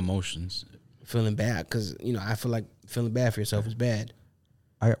to have real emotions. feeling bad because I feel like feeling bad for yourself is bad.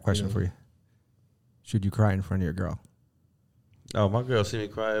 I got a question for you. Should you cry in front of your girl? Oh, my girl see me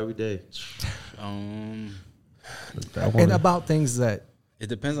cry every day. Um, I And wanna- about things that It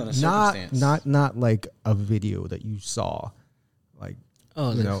depends on the not circumstance. not like a video that you saw, like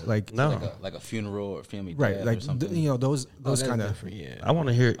Oh, you know, like No. like a funeral or family right, death like or something. you know those that's kind of. different, yeah. I want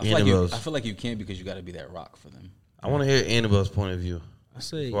to hear I feel Annabelle's. like you can because you got to be that rock for them. I want to hear Annabelle's point of view I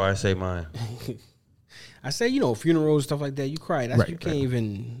say, before I say mine. funerals, stuff like that. You cry. That's, Right, you can't right.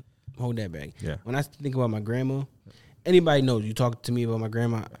 even hold that back. Yeah. When I think about my grandma, anybody knows. You talk to me about my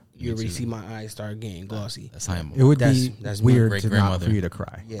grandma, you already see my eyes start getting glossy. That's how I'm. It would That's- be that's my weird to not great-grandmother. for you to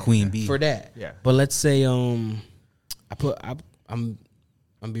cry. Yeah. Queen Bee. For that. Yeah. But let's say I'm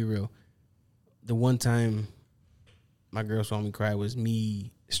be real. The one time my girl saw me cry was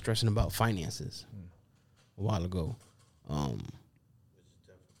me stressing about finances a while ago.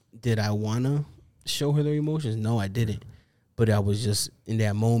 Did I wanna show her the emotions? No, I didn't. But I was just in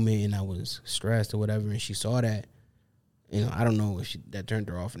that moment and I was stressed or whatever, and she saw that. You know, I don't know if that turned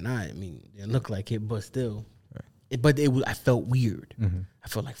her off or not. I mean, it looked like it, but still. Right. I felt weird. I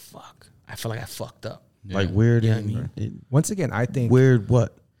felt like fuck. I felt like I fucked up. Like weird. Yeah, and, I mean- Once again, I think weird.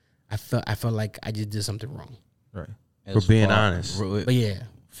 What? I felt like I just did something wrong. right. For being honest. But yeah,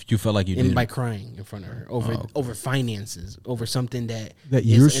 You felt like you and did. by crying in front of her over finances, over something that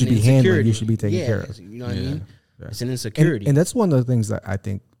you is should an be handling, insecurity. you should be taking Yeah, care of. You know what I mean? Yeah. It's an insecurity. And that's one of the things that I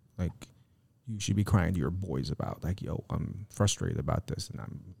think like you should be crying to your boys about. Like, yo, I'm frustrated about this, and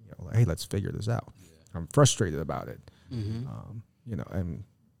I'm, you know, like, hey, let's figure this out. I'm frustrated about it. You know, and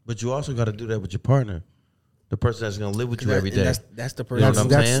But you also got to do that with your partner, the person that's going to live with you every day. That's the You know person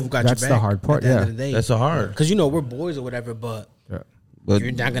what I'm saying? who got That's your the back hard part, at the end yeah. of the day. That's a hard. Because we're boys or whatever, but yeah. But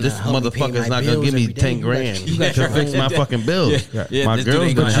You're not gonna this help me pay motherfucker's my not gonna bills give me every day. 10 You got- grand you got to your fix my fucking bills. Yeah, My this dude girl's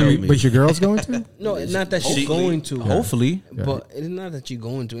ain't gonna gonna help help me. But your girl's going to? no, it's not that she's Hopefully. going to. Hopefully. But it's not that you're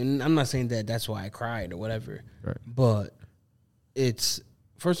going to. And I'm not saying that that's why I cried or whatever. Right. But it's,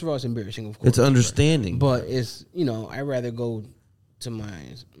 first of all, it's embarrassing, of course. It's understanding. But it's, I'd rather go to my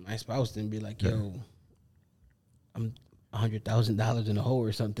spouse than be like, yo, I'm $100,000 in a hole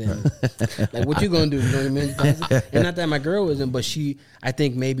or something. Like, what you gonna do? You know what I mean? And not that my girl isn't, but I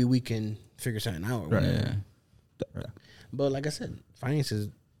think maybe we can figure something out. Or whatever. Yeah. But like I said, finance is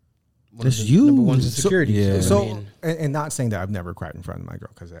one It's of the you. number one So- insecurities. yeah. I So, mean, and not saying that I've never cried in front of my girl,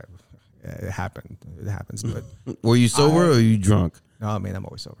 because it happened. It happens. But Were you sober or are you drunk? no, man, I'm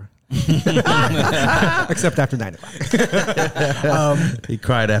always sober. Except after 9 o'clock. He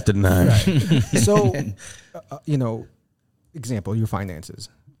cried after 9. So, example, your finances.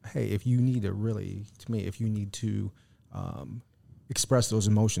 Hey, if you need if you need to express those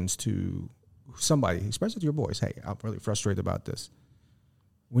emotions to somebody, express it to your boys. Hey, I'm really frustrated about this.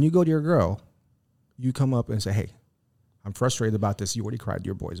 When you go to your girl, you come up and say, hey, I'm frustrated about this. You already cried to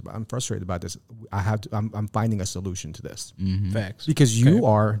your boys about. I'm frustrated about this. I'm finding a solution to this facts. because you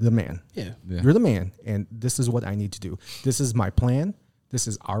are the man. Yeah. You're the man, and this is what I need to do. This is my plan. This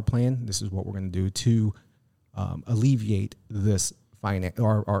is our plan. This is what we're going to do to alleviate this finance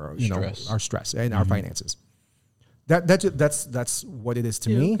or Stress. our stress and our finances. That's what it is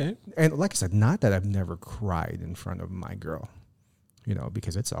to Yeah, me. okay. And like I said, not that I've never cried in front of my girl,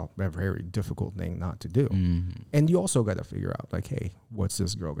 because it's a very difficult thing not to do. And you also got to figure out, like, hey, what's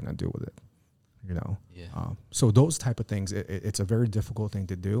this girl going to do with it? Yeah. So those type of things, it's a very difficult thing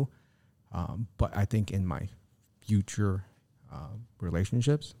to do. But I think in my future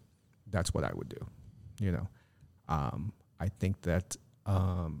relationships, that's what I would do. I think that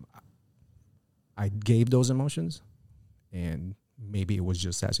I gave those emotions, and maybe it was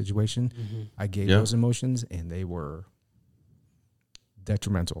just that situation. I gave those emotions, and they were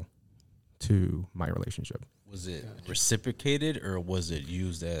detrimental to my relationship. Was it reciprocated or was it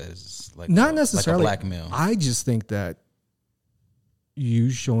used as Not necessarily like a blackmail? I just think that you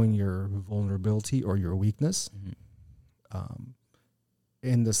showing your vulnerability or your weakness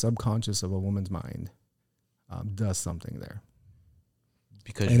in the subconscious of a woman's mind does something there.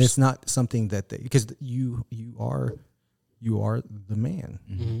 Because And it's not something that because you are the man.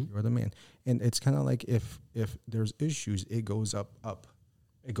 You are the man. And it's kind of like if there's issues, it goes up.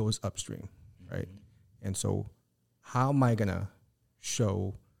 It goes upstream, right? And so how am I going to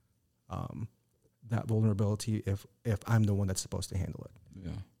show that vulnerability if I'm the one that's supposed to handle it?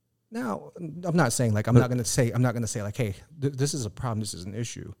 yeah. Now, I'm not saying like I'm not going to say like, hey, this is a problem, this is an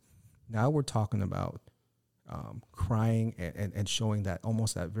issue. Now we're talking about crying and showing that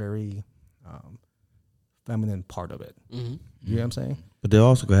almost that very feminine part of it. You know what I'm saying? But they're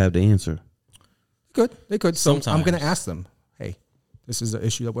also going to have the answer. They could. So I'm Sometimes. going to ask them, hey, this is the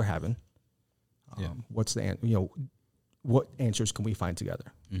issue that we're having. Yeah. What's the what answers can we find together?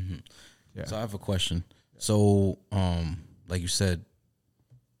 Yeah. So I have a question. So, like you said,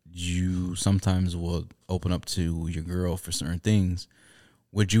 you sometimes will open up to your girl for certain things.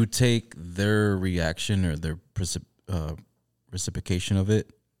 would you take their reaction or their reciprocation of it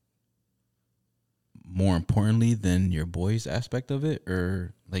more importantly than your boy's aspect of it,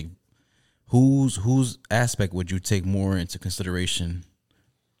 or like whose aspect would you take more into consideration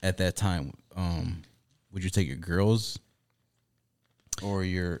at that time? Would you take your girls or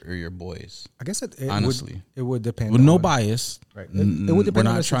your boys? I guess it honestly would depend. With no on, bias, right? It would depend. We're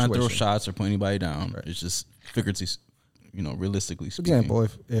on not the trying to throw situation. shots or put anybody down. Right. It's just figuratively, realistically For speaking. example,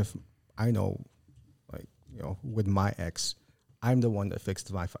 if I know, like, with my ex, I'm the one that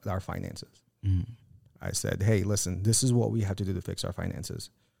fixed our finances. Mm-hmm. I said, hey, listen, this is what we have to do to fix our finances.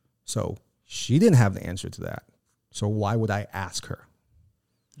 So she didn't have the answer to that. So why would I ask her?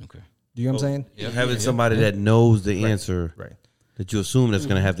 Okay. Do you know what I'm saying? Having somebody that knows the answer, Right. that you assume that's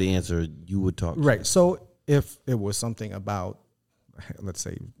going to have the answer, you would talk to. Right. So if it was something about, let's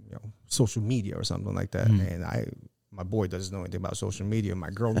say, social media or something like that, and my boy doesn't know anything about social media, my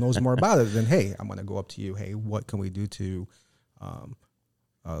girl knows more about it, then hey, I'm going to go up to you. Hey, what can we do to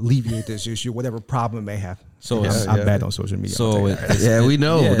alleviate this issue, whatever problem it may have? So I'm bad on social media. So Yeah, we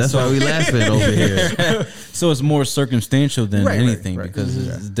know. Yeah, That's why we laughing over here. so it's more circumstantial than anything right. because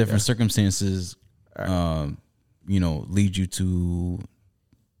it's different circumstances, lead you to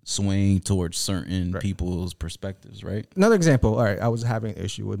swaying towards certain people's perspectives, right? Another example. All right, I was having an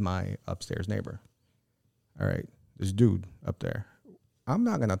issue with my upstairs neighbor. All right, this dude up there. I'm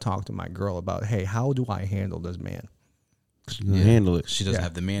not gonna talk to my girl about, hey, how do I handle this man? You can handle it. She doesn't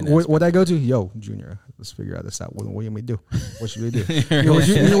have the man. What I go to? Yo, Junior, let's figure out this out. What do we do? What should we do? You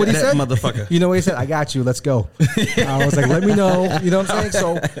know what he said? Motherfucker. You know what he said? I got you. Let's go. I was like, let me know. You know what I'm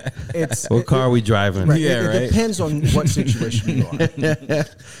saying? So What car are we driving? Right, Yeah, it depends on what situation you are.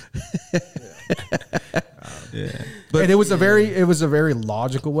 But it was a very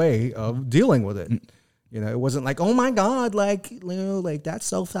logical way of dealing with it. It wasn't like, oh my God, like that's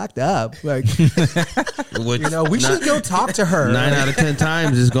so fucked up. Like, we should go talk to her. 9 out of 10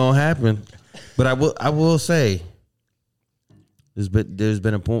 times it's gonna happen. But I will say, there's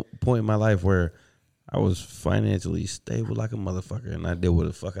been a point in my life where I was financially stable like a motherfucker, and I did what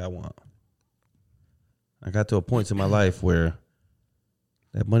the fuck I want. I got to a point in my life where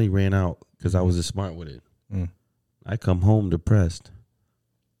that money ran out because I was just smart with it. I come home depressed.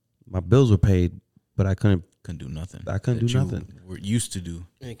 My bills were paid, but I couldn't do nothing. I couldn't do nothing. We're used to do.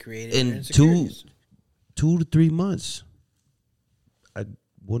 And created In insecurities. 2 to 3 months, I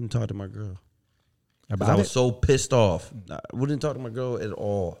wouldn't talk to my girl. Because I was so pissed off. I wouldn't talk to my girl at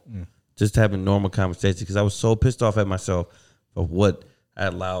all. Just having normal conversation because I was so pissed off at myself for what I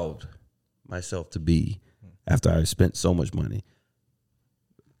allowed myself to be after I spent so much money.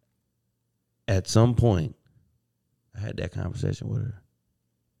 At some point, I had that conversation with her.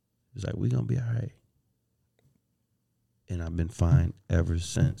 It was like, we're going to be all right. And I've been fine ever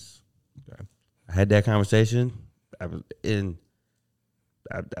since. Okay. I had that conversation. I'm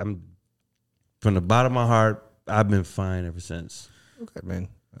from the bottom of my heart, I've been fine ever since. Okay, man.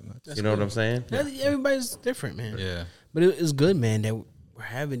 You know what I'm saying? Everybody's different, man. Yeah. But it's good, man, that we're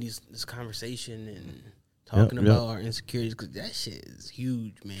having this conversation and talking about our insecurities, because that shit is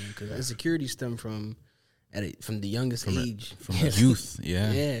huge, man. Because insecurities stem from the youngest age, From youth,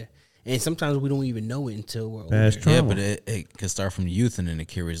 yeah. Yeah. And sometimes we don't even know it until we're Past older. trauma. Yeah, but it can start from youth and then it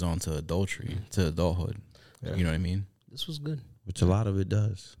carries on to adultery, to adulthood. Yeah. You know what I mean? This was good. Which a lot of it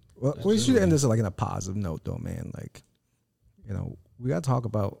does. Well, we should end this like in a positive note, though, man. Like, we got to talk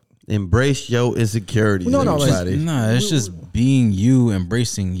about. Embrace your insecurities. No, everybody. It's just being you,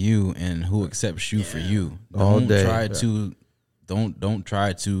 embracing you, and who accepts you for you. All Don't day. try to don't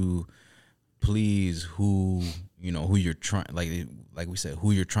try to please who you're trying, like we said,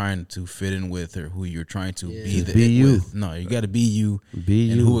 who you're trying to fit in with or who you're trying to be Just be you. with. No, you got to be you. Be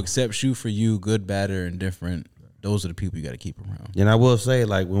and you. who accepts you for you, good, bad, or indifferent. Those are the people you got to keep around. And I will say,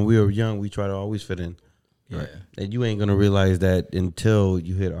 like, when we were young, we try to always fit in. Yeah. And you ain't going to realize that until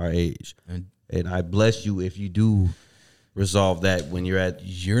you hit our age. And I bless you if you do resolve that when you're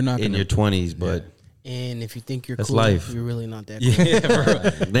You're not in gonna, your 20s. But And if you think you're That's cool, life. you're really not that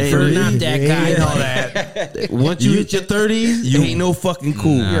cool. they ain't not that guy. ain't all that. Once you hit your 30s, you ain't no fucking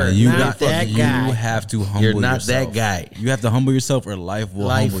cool. Nah, You're you not got that you guy. have to humble You're not yourself. that guy. You have to humble yourself or life will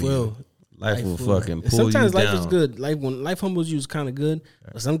Life humble will. you. Life will fucking And pull sometimes you life down. is good. When life humbles you, is kind of good,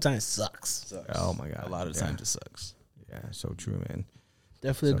 but sometimes sucks. Oh my God! A lot of times it sucks. Yeah, so true, man.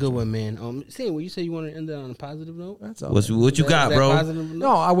 Definitely a good one, man. Saying what you said, you want to end it on a positive note. That's all. What man. you got, Is that bro? positive note?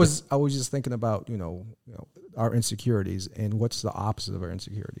 No, I was just thinking about our insecurities and what's the opposite of our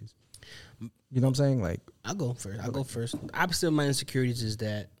insecurities. You know what I'm saying? Like, I'll go first. The opposite of my insecurities is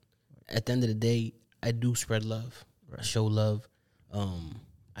that at the end of the day, I do spread love. I show love.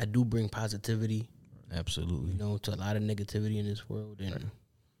 I do bring positivity, Absolutely. you know, to a lot of negativity in this world and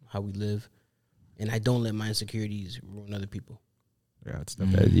how we live. And I don't let my insecurities ruin other people. Yeah, it's Yeah,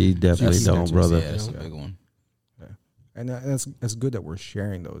 definitely. you definitely That's- don't, that's- brother. Yeah, that's a You know? big one. And that's good that we're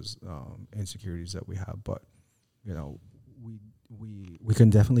sharing those insecurities that we have. But you know, we can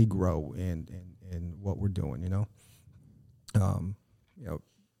definitely grow in what we're doing. You know,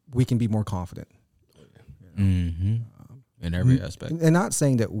 we can be more confident. Mm-hmm. In every aspect. And not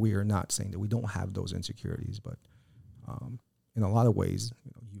saying that we don't have those insecurities, but in a lot of ways,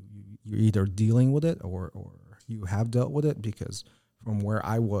 you know, you're either dealing with it or you have dealt with it. Because from where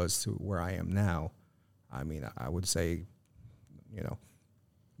I was to where I am now, I mean, I would say, you know,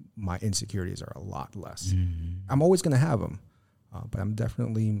 my insecurities are a lot less. Mm-hmm. I'm always going to have them, but I'm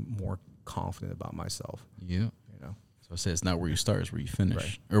definitely more confident about myself. Yeah. You know, So I said it's not where you start, it's where you finish.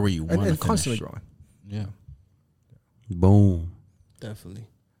 Right. Or where you want to and finish. constantly growing. Yeah. Boom. Definitely.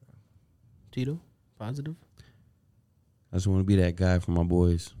 Tito, positive? I just want to be that guy for my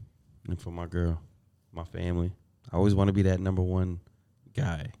boys and for my girl, my family. I always want to be that number one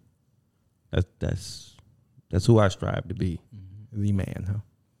guy. That's who I strive to be. The man, huh?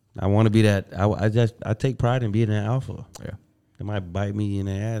 I want to be that. I take pride in being an alpha. Yeah. They might bite me in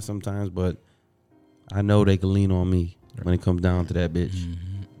the ass sometimes, but I know they can lean on me when it comes down to that bitch.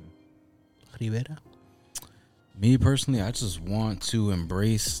 Rivera? Me personally, I just want to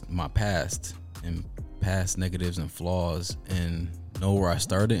embrace my past and past negatives and flaws and know where I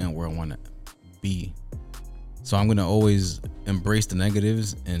started and where I want to be. So I'm gonna always embrace the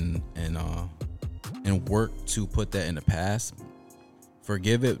negatives and work to put that in the past.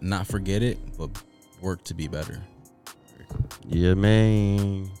 Forgive it, not forget it, but work to be better. Yeah,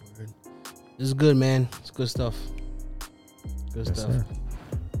 man. This is good, man. It's good stuff. Good Yes, stuff. sir.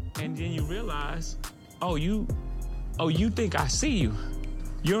 And then you realize, you think I see you.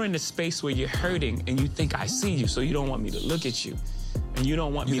 You're in the space where you're hurting and you think I see you, so you don't want me to look at you. And you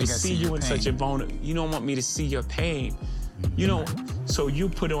don't want me to see you in such a vulnerable, you don't want me to see your pain. You don't, so you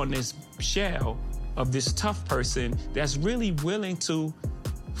put on this shell of this tough person that's really willing to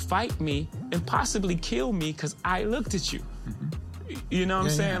fight me and possibly kill me because I looked at you. You know what I'm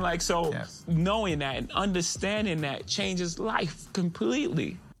saying? Yeah. Like, so Yes. knowing that and understanding that changes life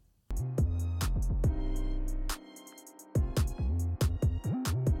completely.